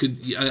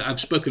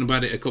 I've spoken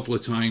about it a couple of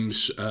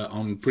times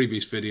on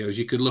previous videos.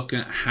 You could look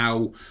at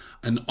how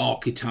an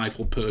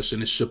archetypal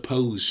person is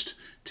supposed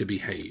to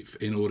behave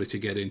in order to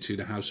get into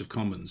the House of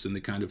Commons, and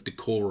the kind of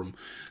decorum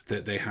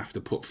that they have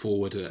to put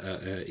forward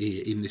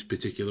in this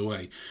particular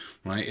way,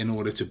 right? In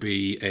order to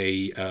be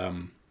a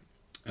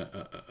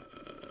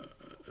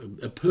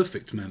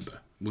perfect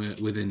member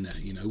within there,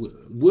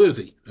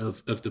 worthy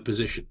of the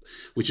position,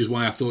 which is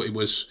why I thought it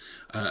was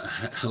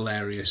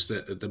hilarious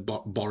that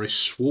Boris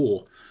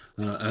swore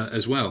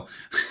as well,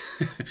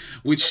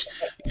 which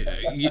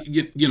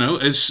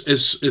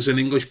as an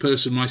English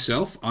person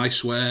myself, I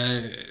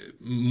swear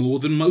more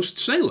than most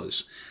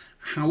sailors.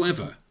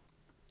 However,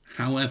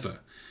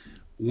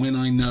 when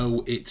I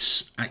know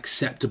it's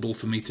acceptable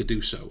for me to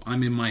do so,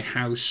 I'm in my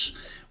house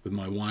with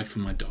my wife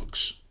and my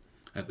dogs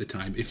at the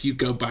time. If you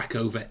go back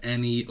over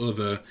any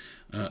other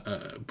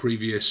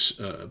previous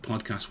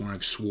podcast where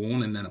I've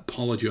sworn and then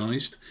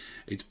apologised,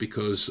 it's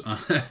because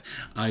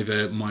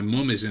either my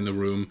mum is in the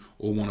room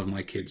or one of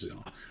my kids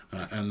are.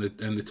 And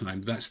the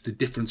time. That's the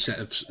different set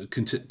of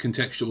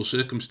contextual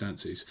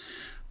circumstances.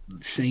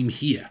 Same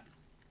here.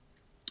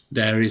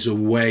 There is a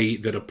way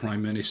that a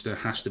prime minister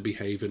has to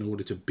behave in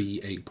order to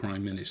be a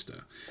prime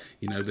minister.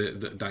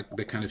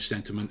 The kind of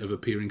sentiment of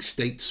appearing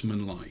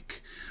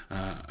statesmanlike.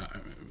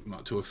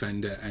 Not to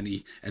offend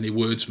any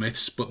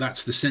wordsmiths, but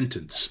that's the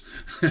sentence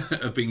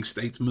of being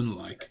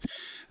statesmanlike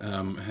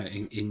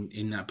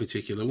in that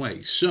particular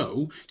way.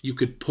 So you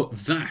could put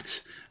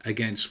that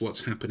against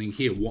what's happening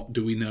here. What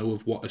do we know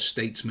of what a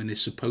statesman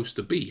is supposed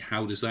to be?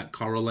 How does that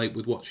correlate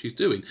with what she's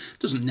doing?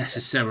 Doesn't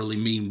necessarily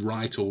mean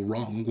right or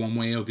wrong one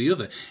way or the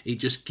other. It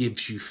just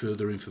gives you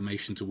further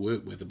information to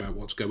work with about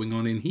what's going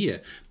on in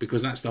here,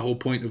 because that's the whole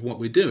point of what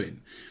we're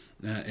doing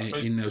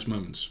in those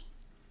moments.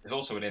 There's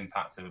also an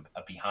impact of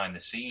a behind the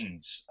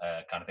scenes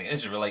kind of thing.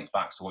 This relates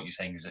back to what you're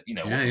saying, is that what you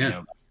know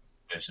about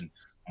the person,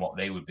 what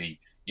they would be,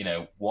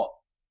 what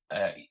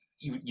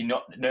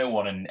no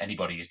one and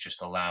anybody is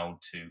just allowed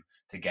to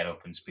get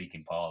up and speak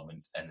in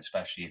Parliament, and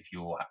especially if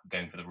you're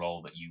going for the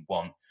role that you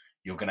want,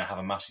 you're going to have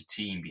a massive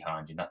team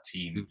behind you. And that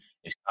team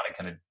is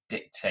kind of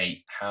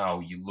dictate how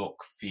you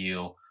look,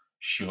 feel,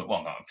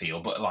 not feel,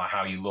 but like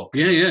how you look.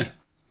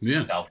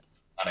 Yourself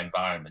in that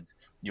environment.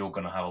 You're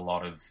going to have a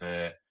lot of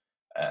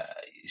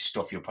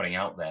stuff you're putting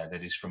out there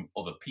that is from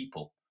other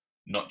people,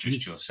 not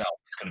just yourself.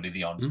 It's going to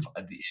be on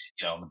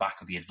the back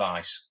of the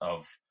advice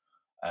of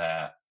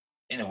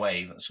in a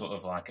way, that's sort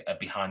of like a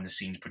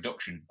behind-the-scenes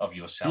production of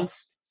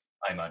yourself.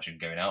 I imagine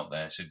going out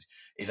there. So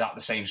is that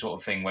the same sort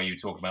of thing where you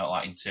talk about,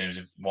 like, in terms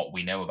of what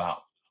we know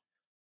about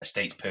a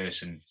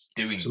statesperson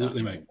doing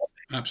Absolutely, that? mate.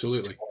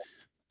 Absolutely.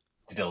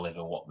 To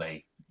deliver what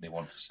they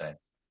want to say.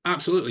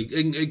 Absolutely.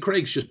 And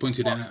Craig's just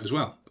pointed it out as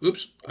well.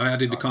 Oops, I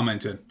added the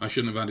comment in. I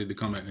shouldn't have added the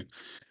comment in.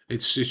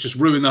 It's just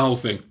ruined the whole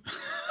thing.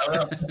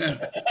 Oh, no.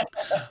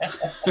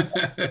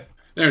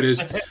 There it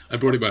is. I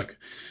brought it back.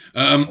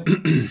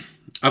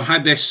 I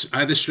had this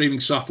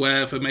streaming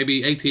software for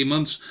maybe 18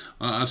 months.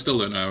 I still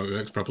don't know how it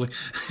works properly.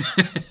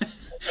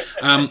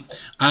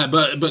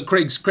 But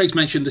Craig's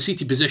mentioned the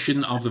seated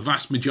position of the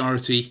vast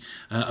majority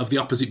of the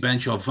opposite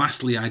bench are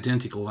vastly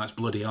identical. That's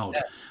bloody odd.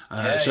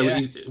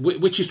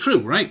 Which is true,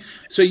 right?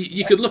 So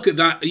you could look at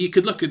that. You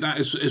could look at that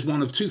as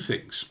one of two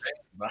things.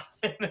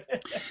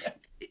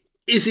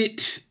 Is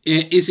it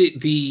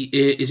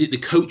the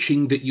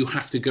coaching that you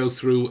have to go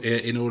through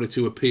in order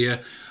to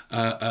appear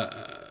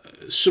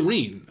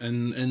serene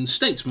and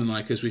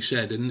statesmanlike, as we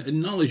said,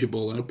 and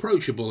knowledgeable and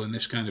approachable in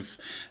this kind of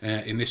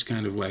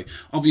way?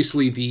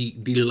 Obviously,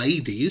 the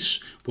ladies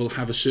will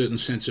have a certain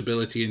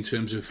sensibility in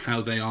terms of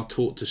how they are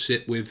taught to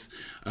sit with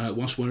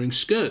whilst wearing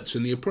skirts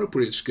and the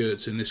appropriate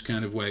skirts in this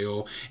kind of way,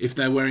 or if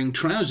they're wearing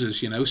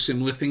trousers,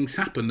 similar things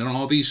happen. There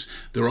are these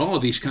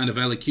kind of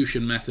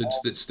elocution methods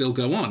that still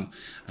go on.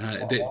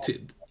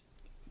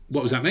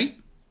 What was that, mate?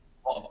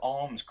 A lot of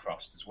arms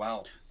crossed as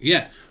well.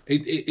 Yeah,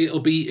 it'll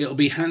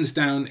be hands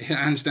down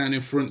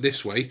in front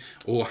this way,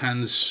 or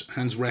hands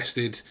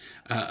rested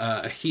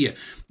here.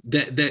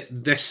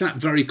 They're sat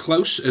very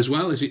close as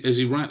well, as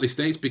he rightly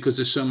states, because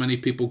there's so many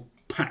people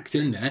packed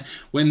in there.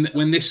 When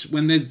there's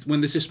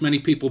this many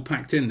people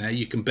packed in there,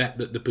 you can bet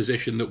that the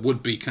position that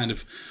would be kind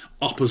of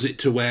opposite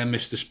to where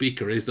Mr.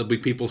 Speaker is, there'll be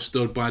people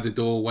stood by the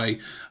doorway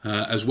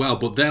as well,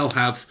 but they'll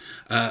have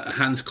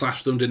hands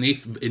clasped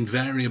underneath,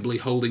 invariably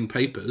holding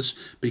papers,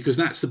 because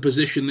that's the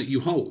position that you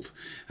hold.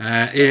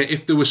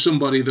 If there was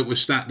somebody that was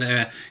sat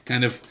there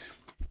kind of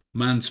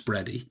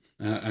manspready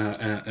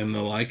and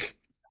the like,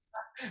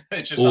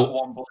 it's just that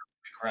one block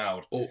in the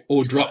crowd,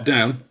 or drop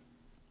down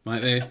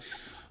right there.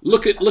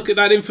 Look at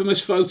that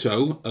infamous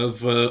photo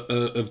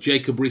of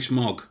Jacob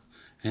Rees-Mogg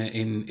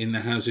in the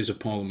Houses of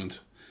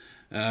Parliament.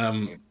 I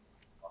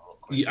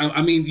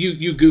mean,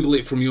 you Google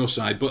it from your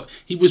side, but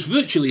he was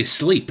virtually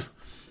asleep.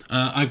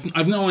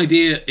 I've no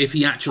idea if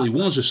he actually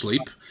was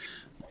asleep.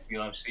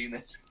 I've seen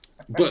this,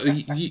 but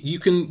you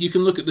can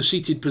look at the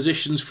seated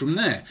positions from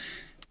there.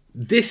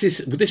 This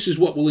is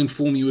what will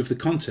inform you of the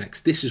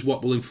context. This is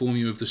what will inform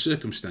you of the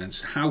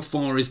circumstance. How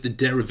far is the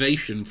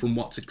derivation from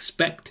what's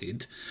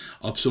expected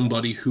of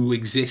somebody who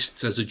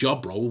exists as a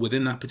job role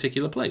within that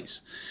particular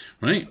place,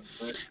 right?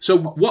 So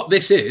what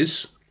this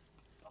is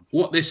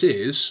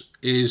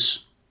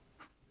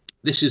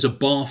a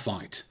bar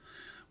fight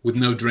with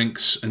no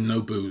drinks and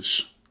no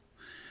booze,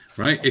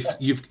 right? If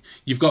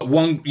you've got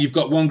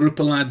one group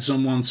of lads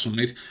on one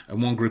side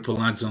and one group of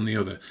lads on the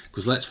other,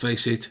 because let's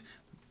face it,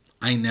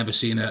 I ain't never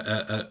seen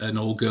an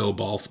all-girl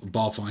bar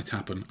fight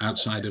happen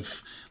outside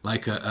of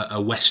like a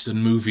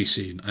Western movie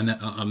scene. And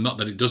not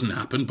that it doesn't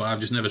happen, but I've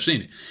just never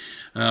seen it.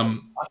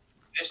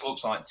 This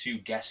looks like two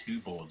Guess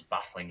Who boards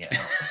battling it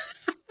out.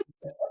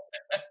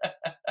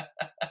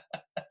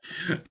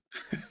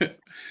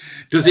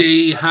 Does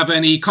he have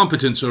any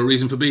competence or a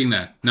reason for being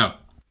there? No.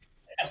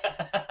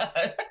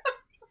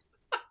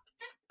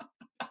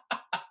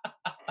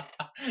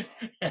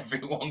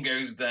 Everyone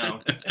goes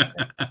down.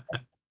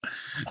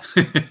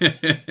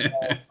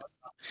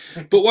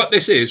 But what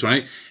this is,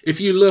 right? If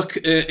you look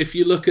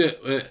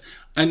at,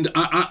 and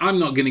I'm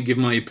not going to give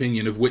my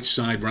opinion of which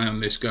side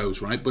round this goes,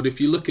 right? But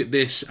if you look at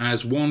this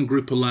as one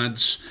group of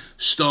lads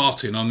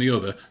starting on the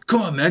other,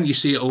 come on then, you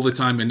see it all the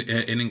time in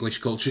English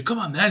culture, come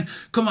on then,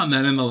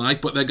 and the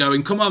like, but they're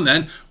going, come on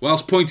then,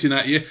 whilst pointing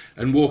at you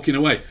and walking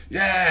away,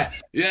 yeah,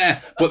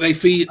 but they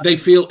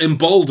feel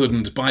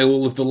emboldened by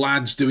all of the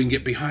lads doing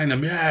it behind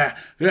them, yeah,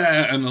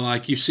 and the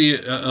like. You see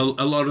it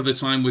a lot of the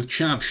time with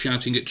chavs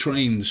shouting at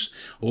trains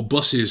or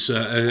buses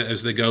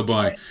as they go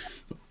by,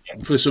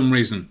 for some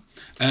reason.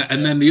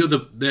 And then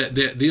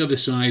the other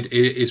side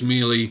is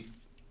merely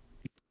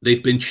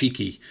they've been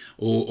cheeky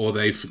or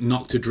they've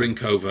knocked a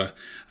drink over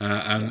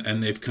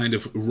and they've kind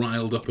of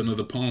riled up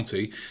another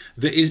party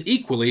that is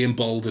equally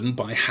emboldened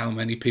by how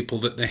many people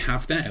that they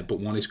have there,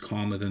 but one is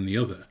calmer than the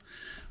other.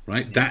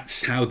 Right,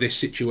 that's how this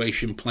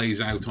situation plays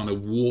out on a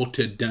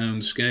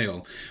watered-down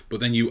scale.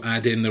 But then you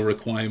add in the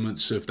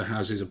requirements of the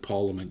Houses of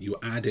Parliament. You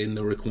add in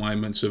the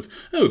requirements of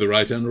the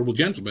right honourable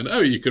gentleman.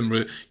 You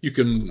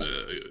can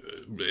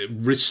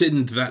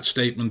rescind that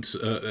statement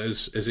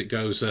as it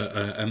goes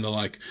and the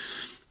like.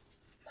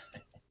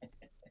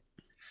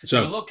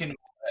 So we're looking at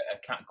a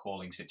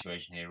catcalling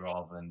situation here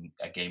rather than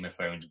a Game of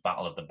Thrones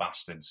Battle of the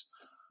Bastards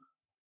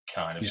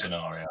kind of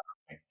scenario.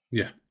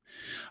 Yeah.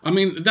 I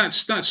mean,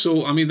 that's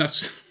all. I mean,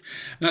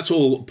 that's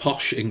all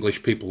posh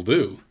English people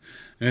do,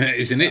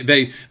 isn't it?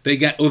 They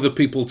get other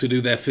people to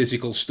do their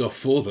physical stuff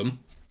for them,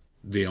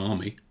 the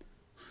army.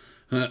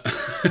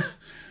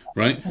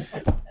 right?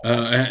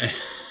 Uh,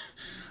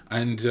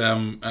 and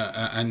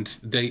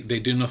they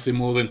do nothing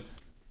more than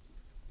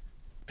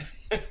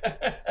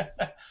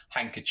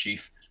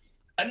handkerchief.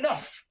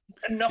 Enough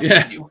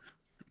yeah. of you.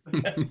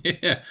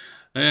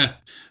 Yeah.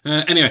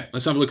 Anyway,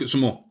 let's have a look at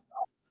some more.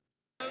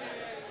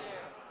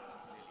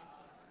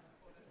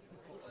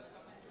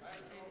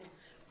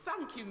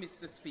 Thank you,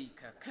 Mr.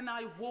 Speaker. Can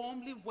I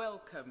warmly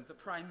welcome the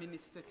Prime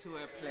Minister to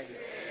her place?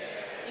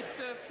 It's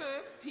her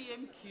first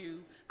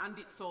PMQ and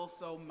it's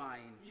also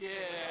mine.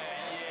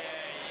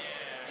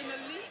 In a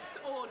leaked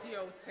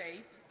audio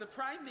tape, the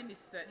Prime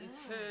Minister is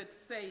heard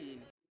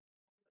saying,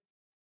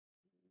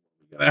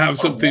 Have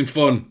something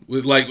fun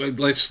with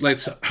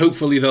let's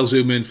hopefully they'll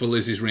zoom in for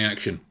Lizz's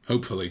reaction.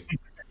 Hopefully.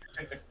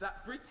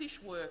 that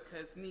British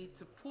workers need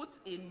to put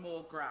in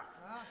more graft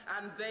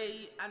and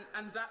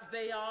that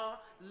they are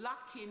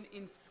lacking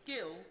in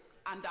skill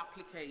and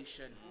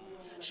application.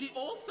 She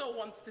also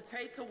wants to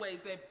take away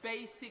their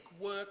basic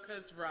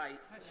workers'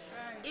 rights.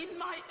 In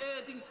my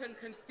Erdington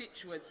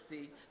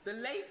constituency, the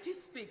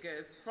latest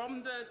figures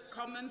from the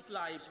Commons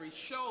Library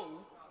show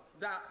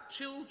that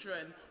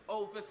children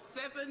over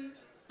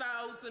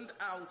 7,000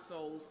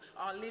 households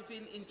are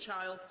living in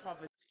child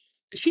poverty.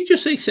 Did she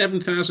just say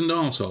 7,000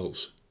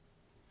 arseholes?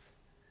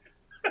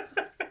 I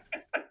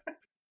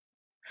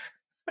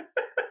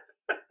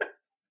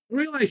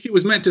realised she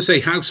was meant to say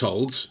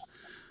households,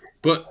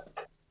 but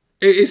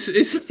is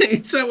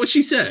that what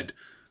she said?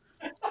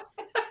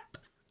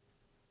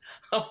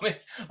 I mean,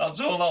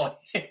 that's all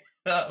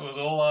that was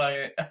all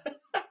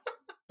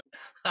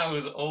that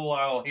was all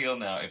I'll hear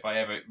now if I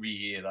ever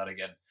rehear that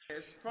again.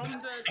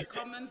 From the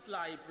Commons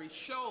Library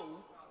show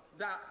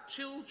that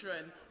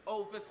children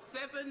over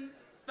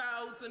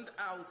 7,000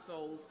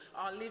 households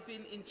are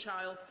living in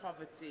child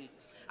poverty,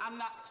 and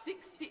that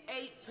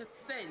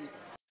 68%.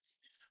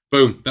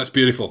 Boom, that's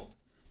beautiful.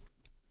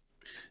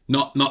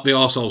 Not the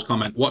arseholes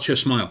comment. Watch her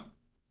smile.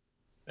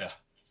 Yeah.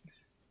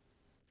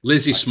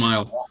 Lizzie's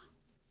smile.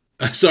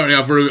 Sorry,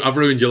 I've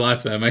ruined your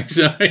life there, mate.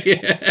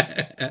 Sorry.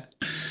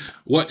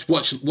 Watch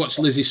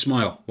Lizzie's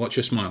smile. Watch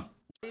her smile.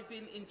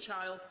 Living in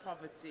child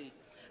poverty,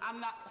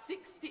 and that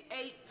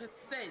 68%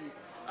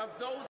 of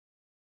those.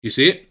 You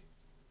see it?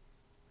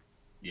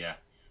 Yeah.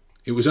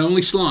 It was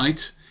only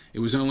slight.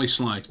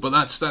 But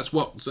that's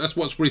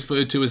what's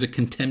referred to as a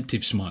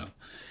contemptive smile.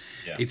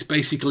 Yeah. It's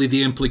basically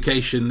the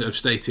implication of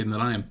stating that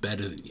I am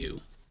better than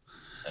you,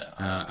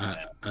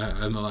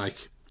 and the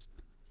like.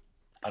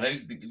 I know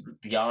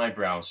the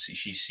eyebrows.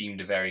 She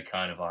seemed a very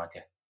kind of like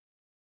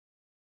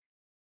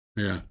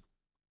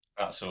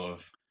that sort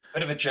of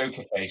bit of a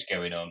Joker face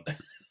going on.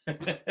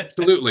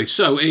 Absolutely.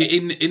 So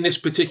in this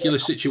particular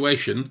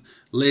situation,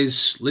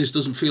 Liz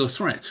doesn't feel a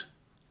threat.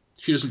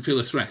 She doesn't feel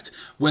a threat,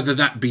 whether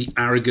that be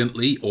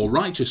arrogantly or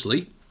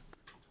righteously.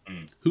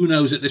 Who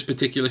knows at this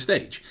particular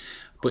stage?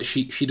 But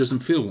she doesn't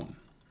feel one.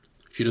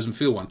 She doesn't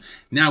feel one.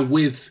 Now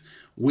with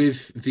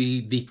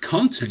the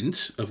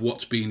content of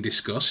what's being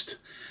discussed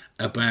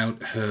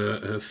about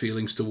her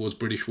feelings towards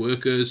British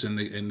workers and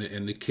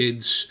the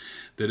kids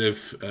that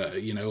have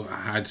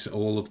had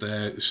all of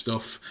their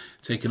stuff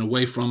taken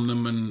away from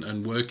them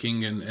and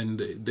working and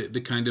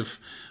the kind of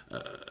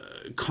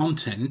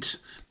content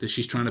that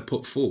she's trying to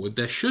put forward,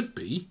 there should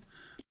be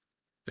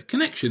a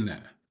connection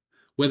there,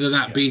 whether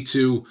that be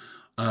to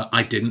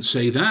I didn't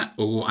say that,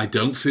 or I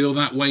don't feel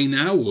that way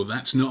now, or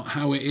that's not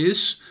how it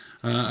is,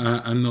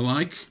 and the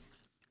like.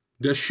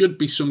 There should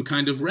be some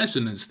kind of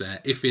resonance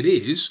there. If it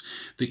is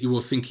that you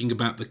are thinking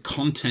about the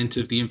content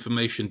of the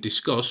information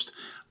discussed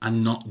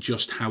and not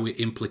just how it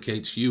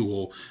implicates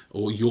you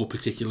or your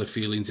particular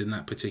feelings in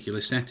that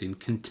particular setting,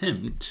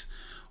 contempt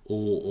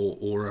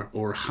or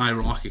a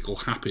hierarchical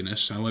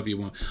happiness, however you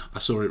want. I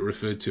saw it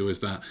referred to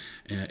as that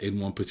in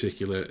one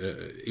particular.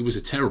 It was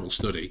a terrible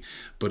study,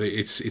 but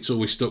it's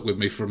always stuck with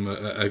me from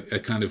a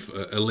kind of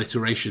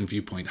alliteration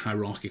viewpoint.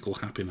 Hierarchical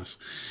happiness.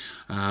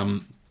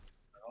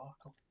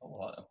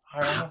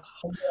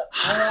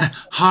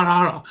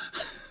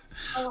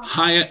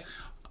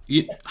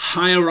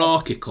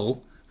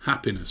 Hierarchical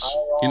happiness.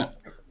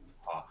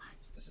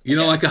 You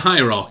know, like a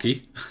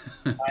hierarchy.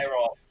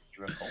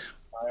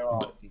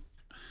 Hierarchy.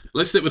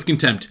 Let's stick with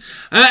contempt.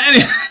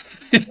 Anyway.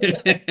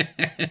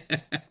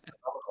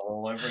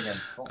 All over again.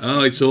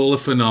 Oh, it's all a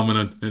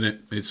phenomenon, isn't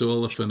it? It's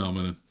all a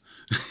phenomenon.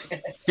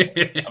 But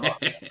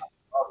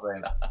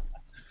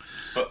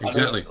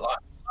exactly.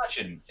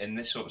 Imagine in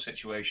this sort of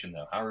situation,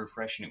 though, how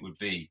refreshing it would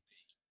be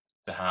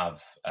to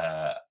have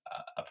a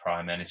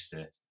prime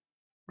minister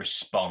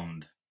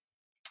respond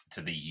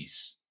to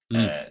these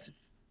to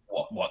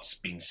what's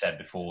been said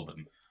before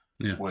them,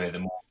 where the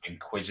more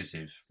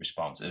inquisitive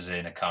response, as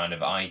in a kind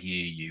of "I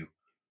hear you,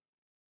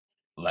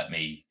 let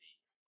me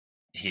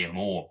hear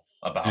more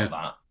about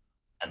that,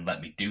 and let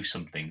me do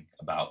something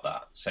about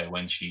that." So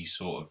when she's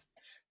sort of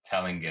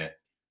telling her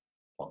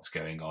what's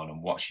going on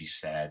and what she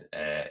said,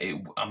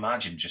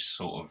 imagine just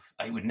sort of,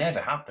 it would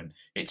never happen.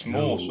 It's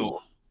more sort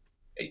of,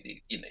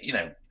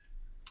 the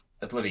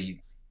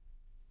bloody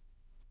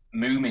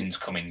Moomins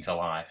coming to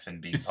life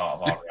and being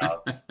part of our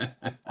reality.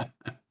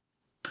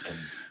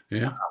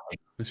 Yeah,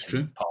 that's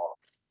true.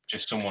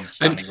 Just someone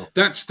standing up.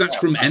 That's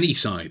from any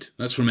side.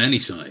 That's from any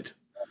side.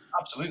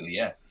 Absolutely,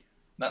 yeah.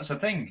 That's the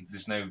thing.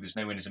 There's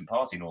no innocent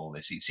party in all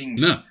this. It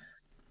seems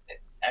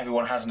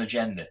everyone has an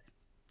agenda.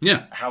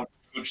 Yeah. How do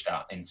you judge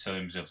that in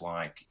terms of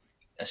like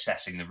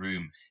assessing the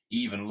room,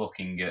 even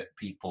looking at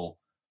people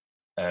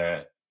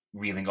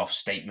reeling off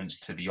statements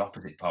to the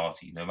opposite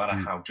party, no matter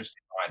how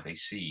justified they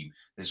seem,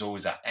 there's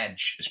always that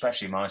edge,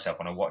 especially myself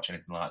when I watch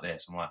anything like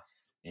this. I'm like,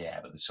 yeah,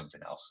 but there's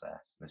something else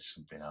there. There's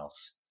something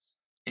else.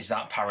 Is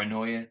that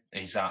paranoia?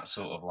 Is that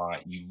sort of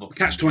like you look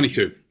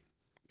Catch-22?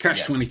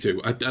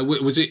 Catch-22.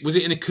 Was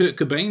it in a Kurt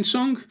Cobain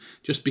song?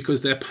 Just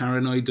because they're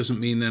paranoid doesn't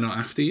mean they're not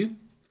after you.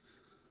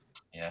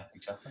 Yeah,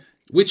 exactly.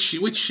 Which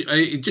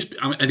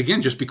and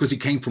again, just because it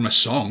came from a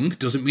song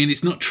doesn't mean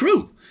it's not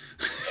true,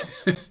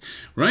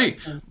 right?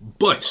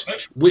 But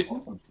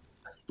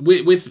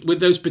with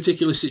those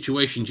particular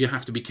situations, you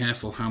have to be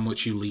careful how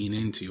much you lean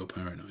into your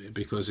paranoia,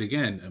 because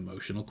again,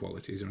 emotional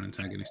qualities are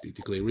antagonistic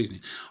to clear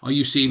reasoning. Are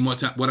you seeing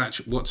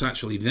what's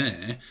actually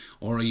there,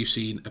 or are you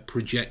seeing a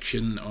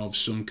projection of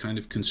some kind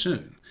of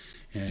concern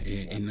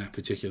in that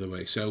particular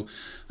way? So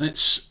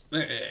that's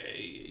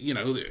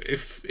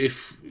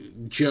if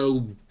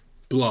Joe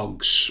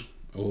Blogs,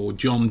 or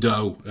John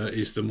Doe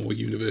is the more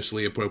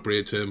universally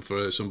appropriate term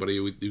for somebody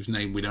whose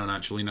name we don't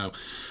actually know.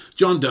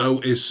 John Doe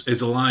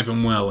is alive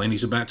and well, and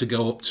he's about to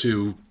go up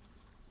to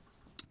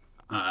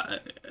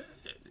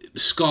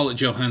Scarlett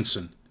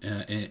Johansson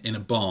in a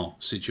bar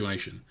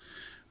situation,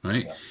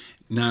 right? Yeah.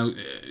 Now,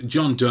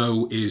 John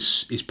Doe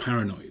is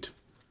paranoid.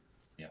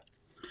 Yeah.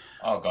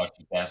 Oh gosh,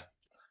 he's dead.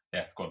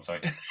 Yeah, go on,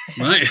 sorry.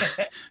 Right.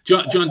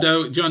 John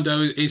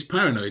Doe is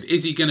paranoid.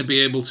 Is he going to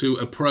be able to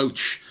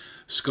approach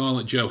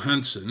Scarlett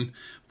Johansson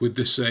with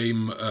the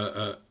same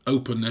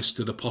openness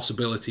to the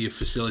possibility of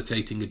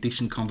facilitating a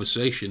decent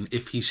conversation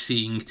if he's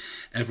seeing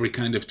every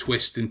kind of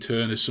twist and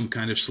turn as some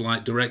kind of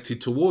slight directed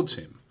towards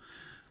him?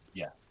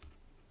 Yeah.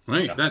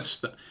 Right?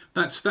 Exactly.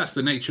 That's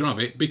the nature of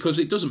it, because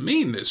it doesn't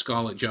mean that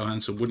Scarlett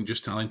Johansson wouldn't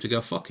just tell him to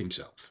go fuck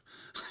himself.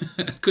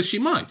 Because she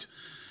might.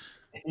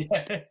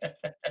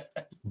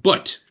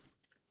 But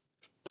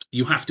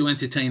you have to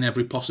entertain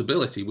every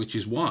possibility, which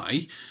is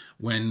why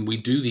when we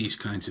do these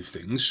kinds of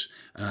things,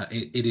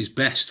 it is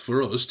best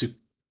for us to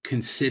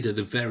consider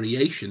the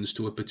variations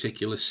to a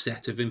particular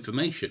set of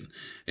information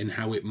and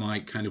how it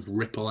might kind of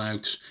ripple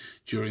out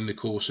during the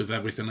course of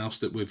everything else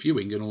that we're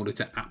viewing, in order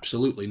to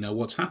absolutely know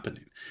what's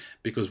happening,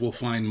 because we'll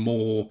find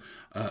more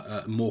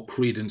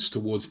credence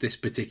towards this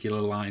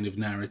particular line of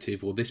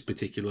narrative or this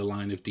particular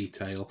line of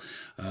detail,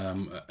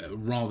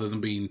 rather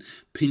than being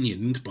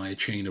pinioned by a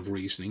chain of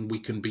reasoning. We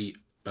can be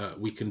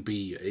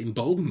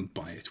emboldened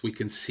by it. We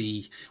can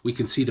see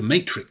the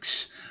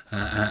matrix,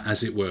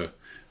 as it were.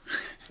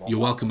 You're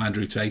welcome,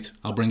 Andrew Tate.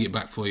 I'll bring it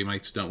back for you,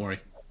 mate. Don't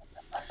worry.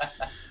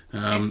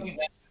 In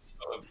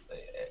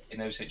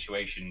those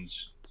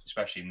situations,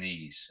 especially in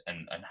these,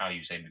 and how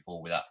you said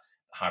before with that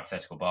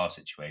hypothetical bar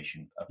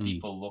situation, are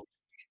people looking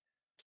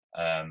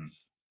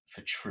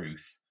for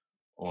truth,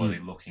 or are they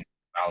looking to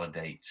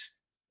validate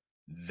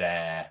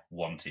their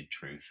wanted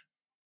truth?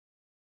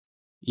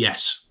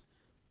 Yes.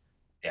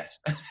 Yes.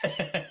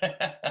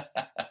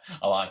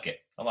 I like it.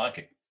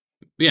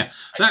 Yeah,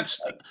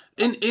 that's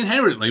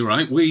inherently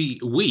right.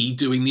 We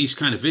doing these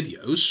kind of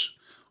videos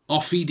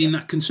are feeding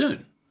that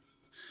concern,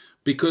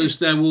 because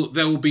there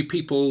will be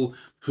people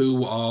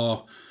who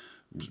are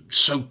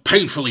so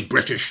painfully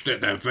British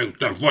that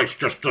their voice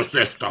just does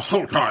this the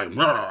whole time.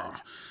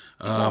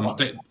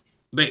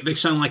 They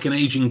sound like an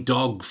aging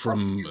dog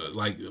from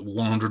like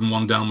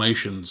 101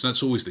 Dalmatians.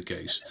 That's always the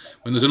case.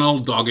 When there's an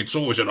old dog, it's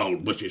always an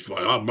old British voice.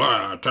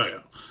 I tell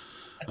you.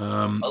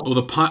 Or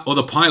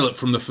the pilot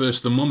from the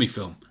first The Mummy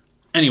film.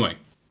 Anyway,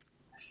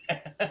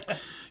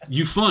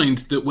 you find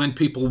that when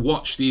people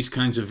watch these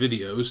kinds of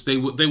videos, they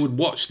would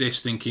watch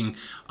this thinking,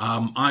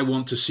 I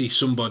want to see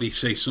somebody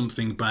say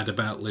something bad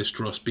about Liz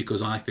Truss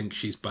because I think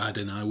she's bad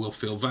and I will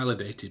feel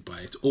validated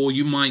by it. Or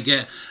you might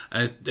get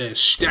a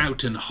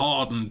stout and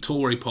hardened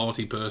Tory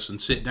party person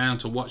sit down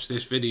to watch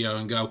this video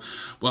and go,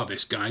 well,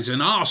 this guy's an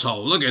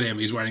arsehole. Look at him.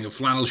 He's wearing a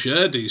flannel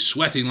shirt. He's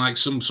sweating like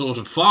some sort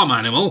of farm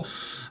animal.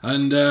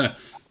 And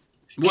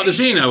what does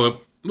he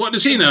know? What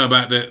does he know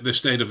about the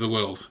state of the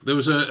world? There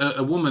was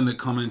a woman that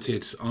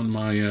commented on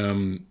my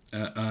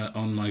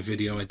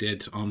video I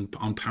did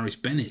on Paris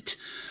Bennett,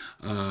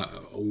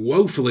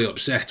 woefully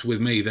upset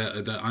with me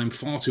that I'm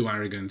far too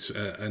arrogant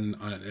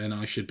and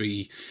I should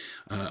be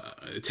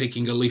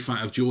taking a leaf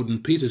out of Jordan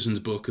Peterson's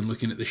book and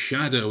looking at the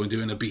shadow and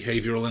doing a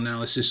behavioural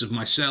analysis of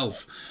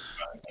myself.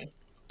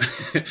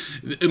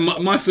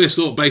 My first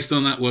thought based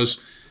on that was,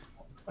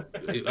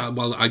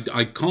 well,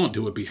 I can't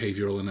do a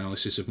behavioural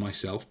analysis of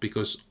myself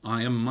because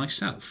I am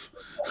myself.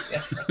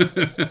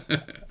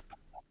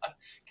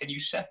 Can you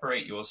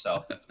separate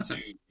yourself into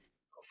two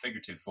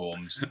figurative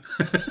forms?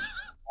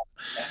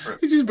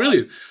 This is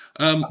brilliant.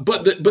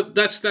 But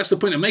that's the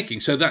point I'm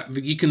making. So that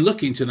you can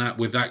look into that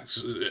with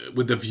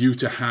the view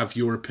to have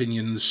your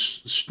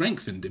opinions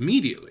strengthened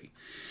immediately.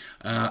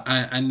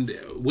 And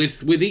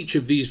with each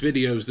of these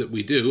videos that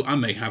we do, I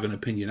may have an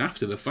opinion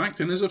after the fact.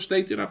 And as I've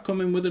stated, I've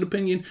come in with an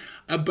opinion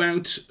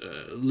about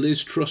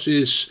Liz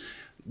Truss's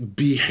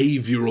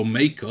behavioural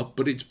makeup,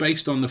 but it's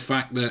based on the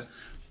fact that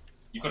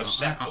you've got to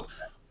settle.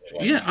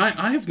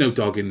 I have no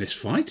dog in this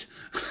fight.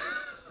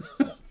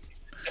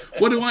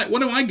 What do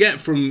I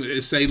get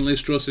from saying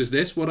Liz Truss is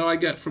this? What do I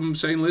get from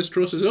saying Liz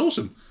Truss is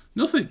awesome?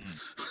 Nothing.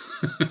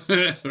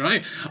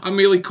 Right? I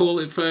merely call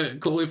it for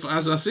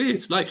as I see it.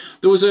 It's like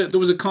there was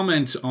a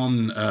comment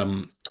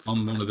on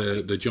one of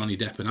the Johnny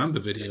Depp and Amber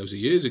videos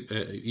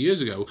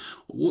years ago.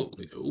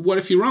 What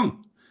if you're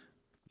wrong?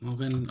 Well,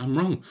 then I'm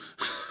wrong.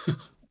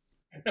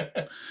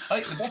 I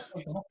think the best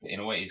way to look at it in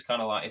a way is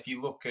kind of like if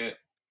you look at,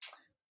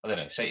 I don't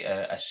know, say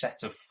a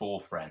set of 4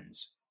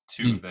 friends,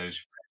 2 of those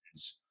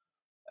friends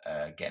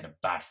get in a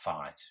bad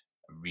fight,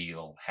 a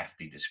real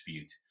hefty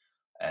dispute,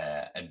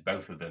 and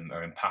both of them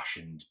are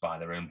impassioned by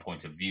their own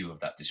point of view of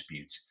that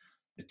dispute.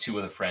 The 2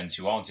 other friends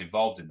who aren't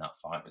involved in that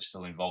fight but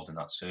still involved in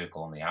that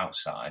circle on the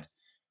outside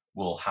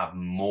will have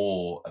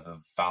more of a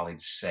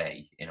valid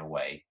say, in a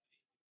way,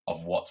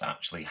 of what's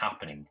actually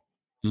happening.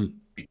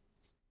 Because,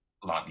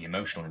 like the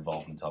emotional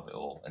involvement of it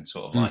all, and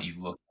sort of like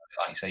you look,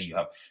 like you say,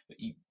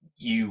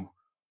 you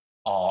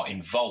are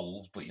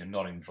involved, but you're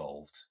not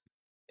involved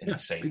in the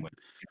same way.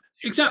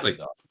 Exactly.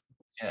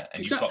 Yeah,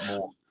 and you've got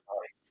more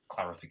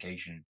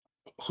clarification.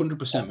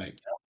 100%, mate.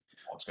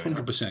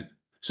 100%.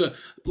 So,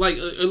 like,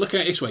 look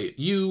at it this way: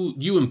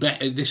 you and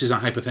Becky. This is a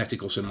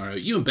hypothetical scenario.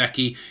 You and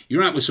Becky,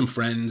 you're out with some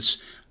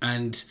friends,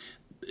 and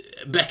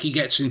Becky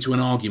gets into an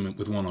argument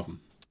with one of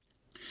them.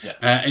 Yeah.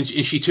 And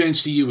she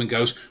turns to you and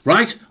goes,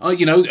 right, or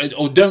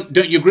don't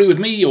you agree with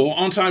me, or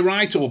aren't I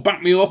right, or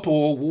back me up,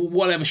 or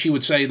whatever she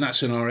would say in that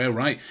scenario,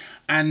 right?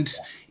 And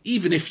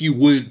even if you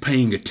weren't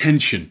paying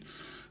attention,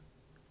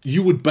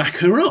 you would back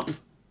her up,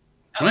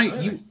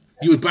 right?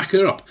 You would back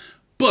her up.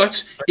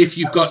 But if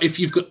you've got,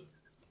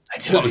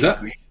 what was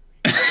that?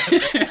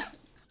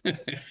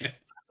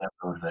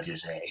 What you're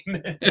saying.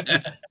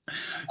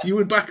 You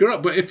would back her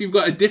up. But if you've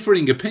got a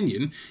differing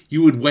opinion,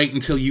 you would wait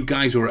until you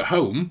guys were at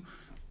home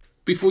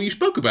before you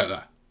spoke about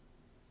that.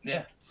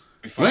 Yeah,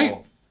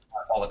 before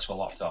bollocks were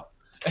locked up.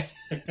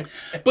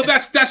 But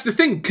that's the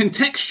thing.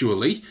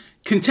 Contextually,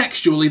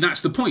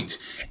 that's the point.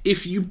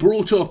 If you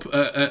brought up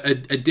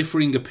a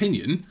differing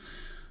opinion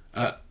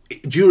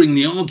during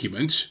the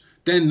argument,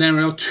 then there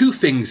are 2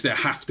 things that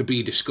have to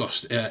be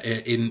discussed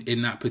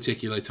in that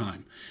particular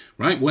time,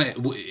 right?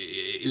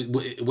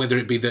 Whether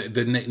it be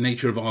the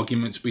nature of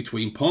arguments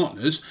between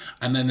partners,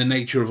 and then the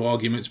nature of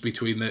arguments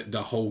between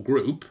the whole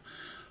group.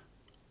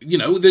 You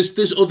know,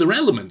 there's other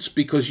elements,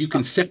 because you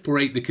can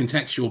separate the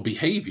contextual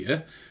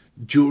behaviour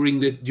during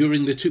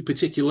the 2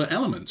 particular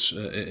elements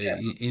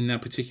in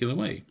that particular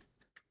way.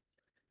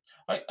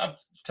 I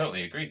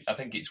totally agree. I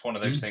think it's one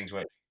of those things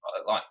where,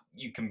 like,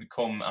 you can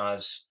become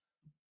as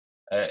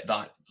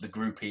like the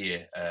group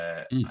here,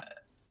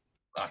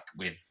 like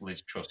with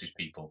Liz Truss's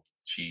people.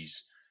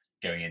 She's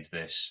going into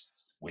this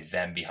with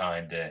them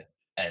behind her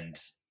and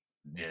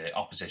the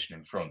opposition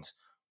in front.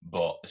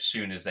 But as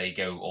soon as they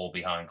go all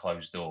behind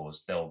closed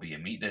doors, there'll be a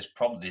meet. There's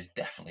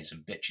definitely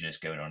some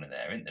bitchiness going on in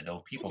there, isn't there?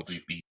 There'll people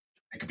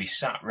could be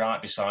sat right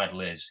beside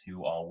Liz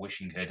who are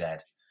wishing her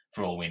dead,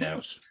 for all we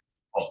know.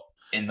 But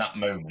in that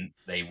moment,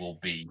 they will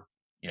be,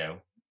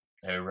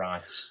 her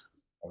right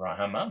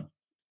hand man.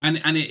 And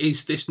it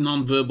is this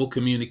non-verbal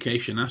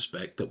communication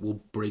aspect that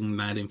will bring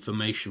that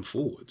information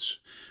forwards,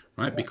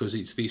 right? Because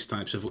it's these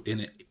types of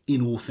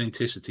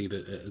inauthenticity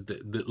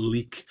that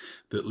leak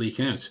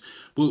out.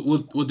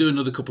 We'll do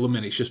another couple of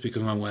minutes, just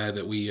because I'm aware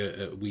that we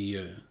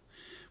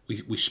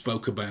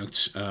spoke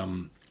about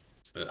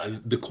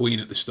the Queen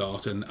at the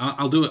start, and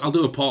I'll do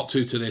a part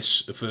 2 to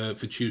this for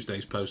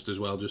Tuesday's post as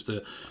well, just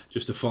to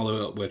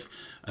follow up with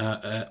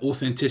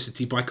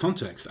authenticity by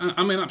context.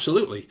 I mean,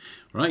 absolutely,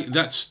 right?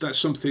 That's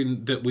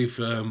something that we've.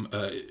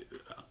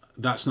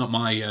 That's not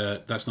my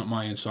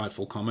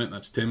insightful comment.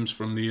 That's Tim's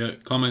from the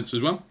comments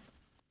as well.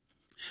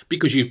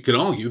 Because you could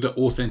argue that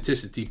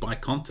authenticity by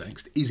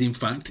context is in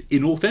fact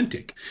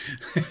inauthentic,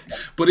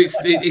 but it's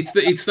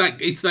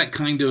that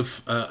kind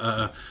of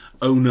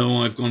oh no,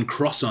 I've gone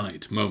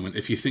cross-eyed moment,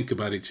 if you think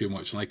about it too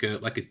much, like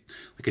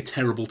a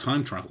terrible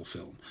time travel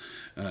film,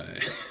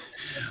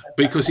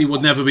 because he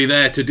would never be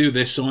there to do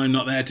this, so I'm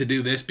not there to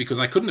do this because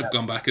I couldn't have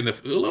gone back in the.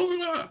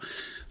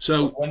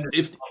 So when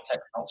does the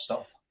context not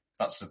stop?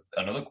 That's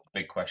another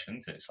big question,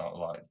 isn't it? It's not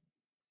like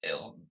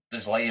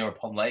there's layer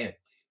upon layer.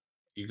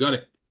 You got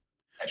it.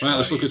 Right,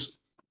 let's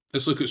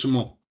look at some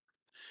more.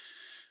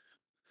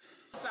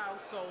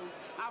 Households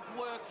have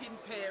working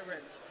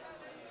parents.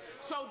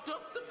 So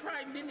does the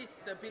Prime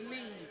Minister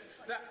believe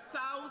that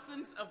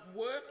thousands of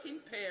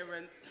working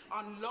parents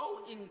on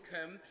low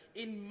income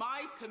in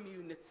my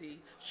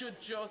community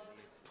should just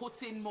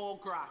put in more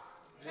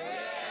graft? Well,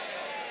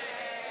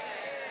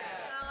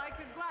 I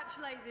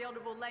congratulate the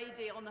Honourable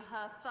Lady on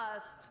her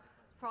first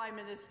Prime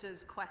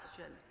Minister's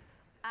question.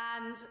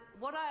 And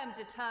what I am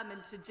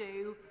determined to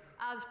do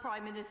as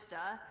Prime Minister...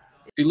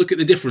 Look at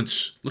the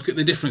difference. Look at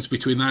the difference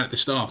between that at the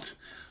start.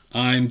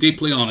 I'm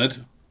deeply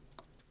honoured.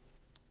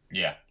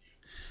 Yeah.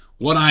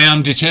 What I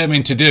am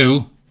determined to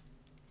do.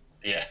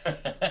 Yeah.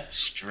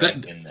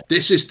 Straight in there.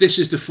 This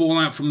is the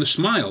fallout from the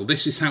smile.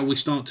 This is how we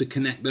start to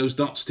connect those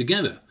dots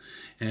together.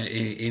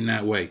 In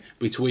that way,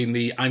 between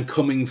the "I'm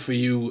coming for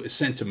you"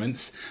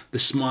 sentiments, the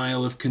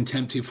smile of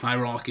contemptive,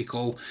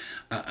 hierarchical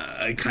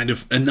kind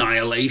of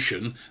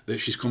annihilation that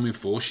she's coming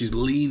for. She's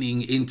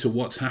leaning into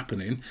what's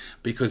happening,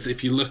 because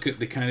if you look at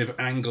the kind of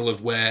angle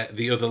of where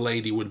the other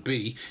lady would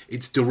be,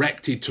 it's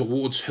directed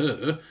towards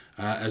her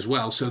as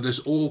well. So there's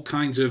all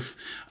kinds of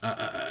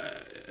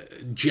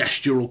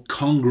gestural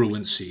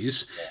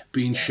congruencies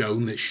being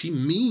shown that she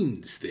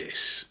means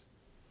this.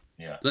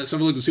 Yeah. Let's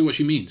have a look and see what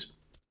she means.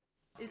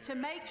 Is to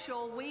make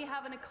sure we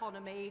have an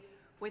economy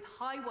with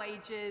high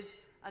wages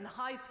and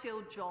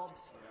high-skilled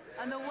jobs.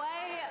 And the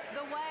way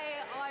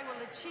I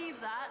will achieve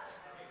that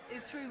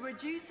is through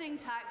reducing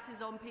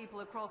taxes on people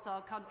across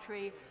our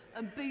country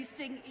and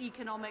boosting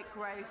economic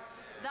growth.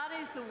 That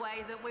is the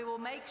way that we will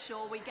make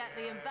sure we get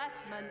the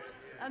investment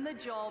and the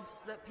jobs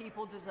that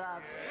people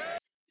deserve.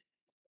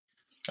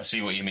 I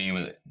see what you mean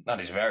with it. That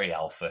is very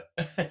alpha.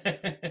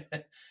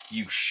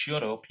 You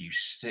shut up, you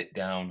sit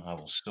down, I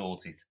will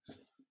sort it.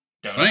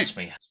 Don't ask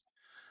me.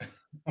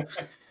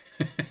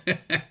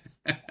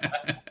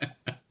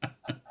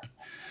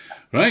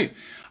 Right.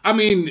 I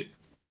mean,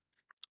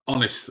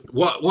 honest,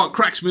 what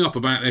cracks me up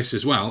about this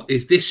as well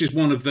is this is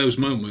one of those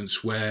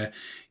moments where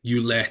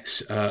you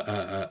let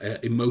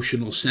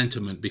emotional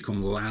sentiment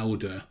become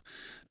louder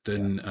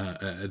than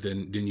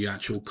the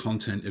actual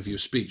content of your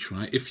speech,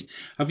 right?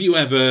 Have you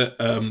ever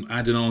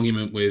had an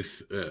argument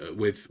with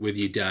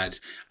your dad,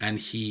 and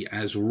he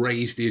has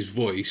raised his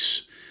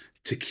voice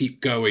to keep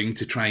going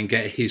to try and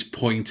get his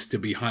point to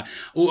be high,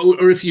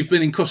 or if you've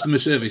been in customer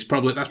service,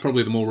 that's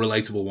probably the more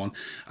relatable one.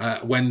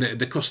 When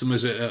the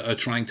customers are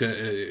trying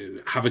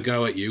to have a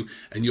go at you,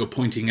 and you're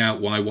pointing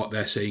out why what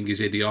they're saying is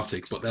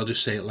idiotic, but they'll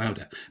just say it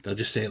louder. They'll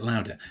just say it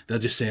louder. They'll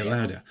just say it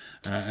louder,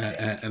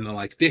 and they're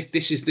like,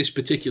 this is this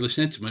particular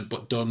sentiment,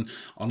 but done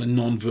on a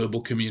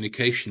non-verbal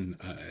communication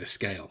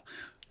scale.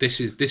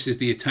 This is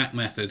the attack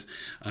method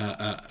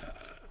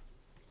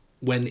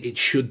when it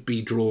should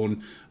be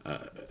drawn.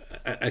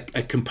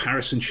 A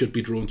comparison should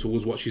be drawn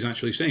towards what she's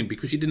actually saying,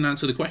 because she didn't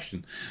answer the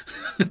question.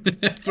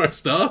 For a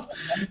start,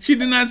 she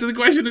didn't answer the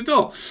question at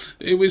all.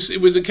 It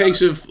was a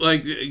case of,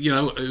 like,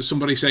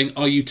 somebody saying,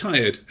 "Are you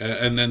tired?"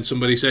 And then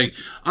somebody saying,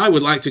 "I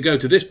would like to go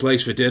to this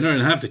place for dinner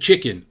and have the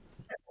chicken."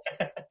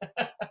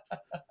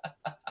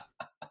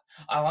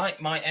 I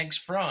like my eggs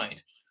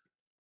fried,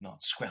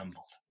 not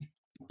scrambled.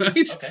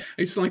 Right? Okay.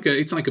 It's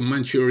like a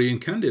Manchurian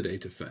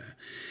Candidate affair.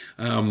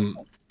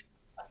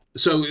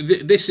 So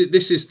this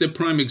is the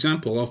prime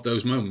example of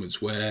those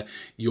moments where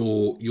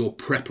your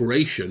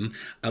preparation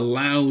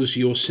allows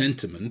your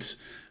sentiment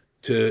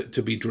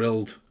to be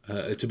drilled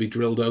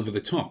over the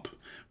top,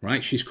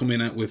 right? She's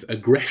coming out with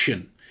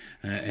aggression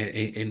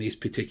in these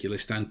particular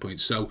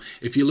standpoints. So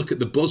if you look at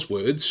the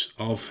buzzwords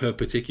of her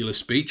particular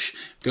speech,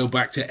 go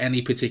back to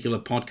any particular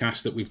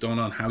podcast that we've done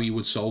on how you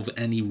would solve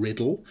any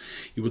riddle,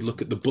 you would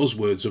look at the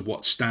buzzwords of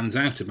what stands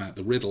out about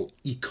the riddle.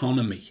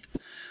 Economy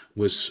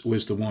was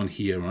the one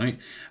here, right?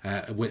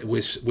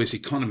 Was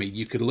economy.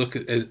 You could look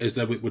at as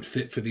though it would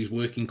fit for these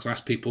working class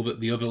people that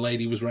the other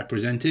lady was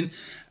representing,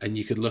 and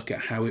you could look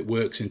at how it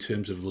works in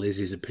terms of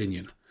Lizz's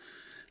opinion.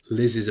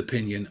 Liz's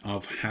opinion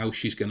of how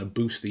she's going to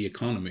boost the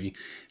economy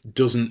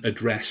doesn't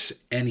address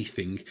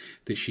anything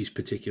that she's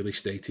particularly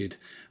stated.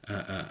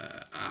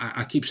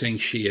 I keep saying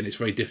she, and it's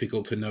very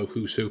difficult to know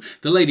who's who.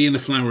 The lady in the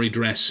flowery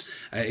dress,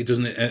 it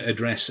doesn't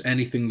address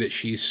anything that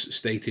she's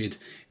stated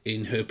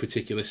in her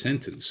particular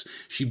sentence.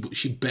 She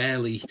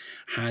barely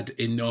had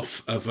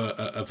enough of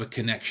a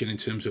connection in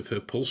terms of her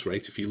pulse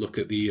rate. If you look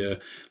at the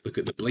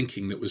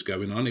blinking that was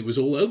going on, it was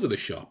all over the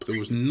shop. There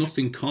was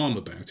nothing calm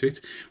about it,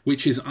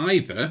 which is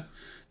either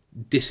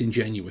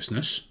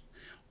disingenuousness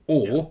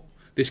or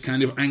this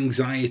kind of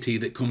anxiety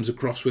that comes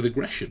across with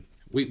aggression.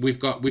 We've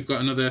got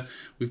another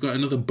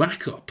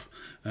backup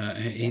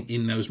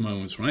in those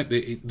moments, right?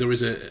 There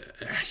is a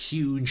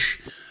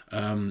huge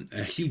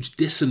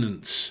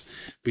dissonance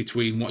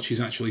between what she's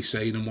actually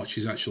saying and what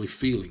she's actually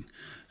feeling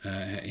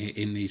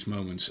in these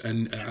moments.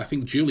 And I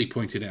think Julie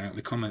pointed it out in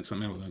the comments. Let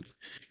me have a look.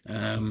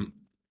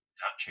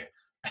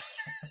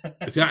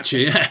 Thatcher,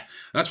 yeah,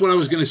 that's what I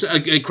was going to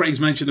say. Craig's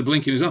mentioned the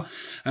blinking as well.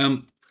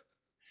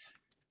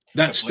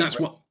 That's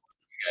what.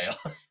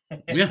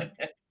 Yeah.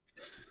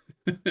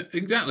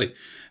 Exactly.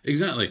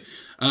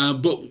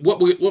 But what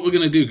we're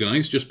going to do,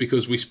 guys, just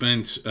because we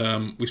spent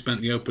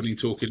the opening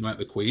talking about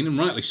the Queen, and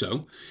rightly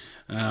so,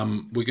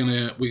 we're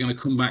gonna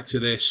come back to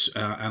this,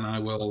 and I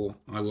will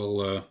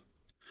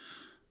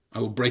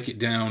break it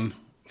down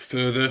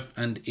further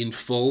and in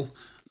full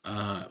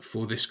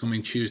for this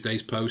coming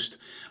Tuesday's post.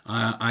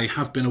 I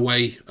have been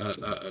away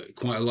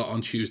quite a lot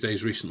on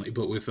Tuesdays recently,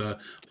 but with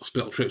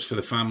hospital trips for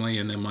the family,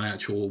 and then my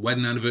actual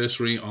wedding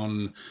anniversary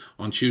on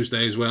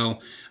Tuesday as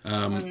well.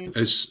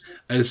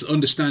 As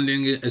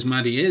understanding as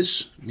Maddie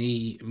is,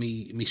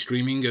 me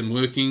streaming and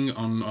working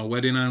on our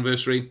wedding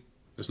anniversary,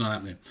 It's not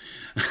happening.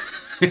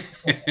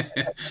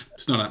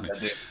 It's not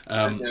happening.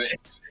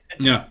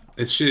 Yeah,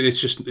 it's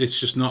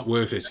just not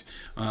worth it.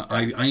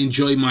 I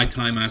enjoy my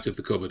time out of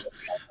the cupboard,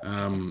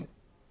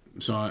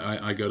 so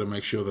I got to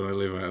make sure that I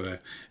live out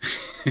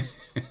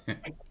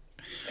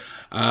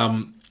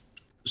there.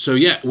 So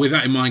yeah, with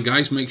that in mind,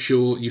 guys, make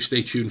sure you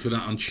stay tuned for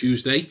that on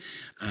Tuesday,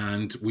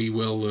 and we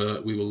will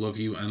love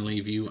you and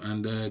leave you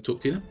and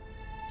talk to you then.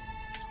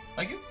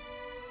 Thank you.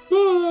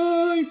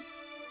 Bye.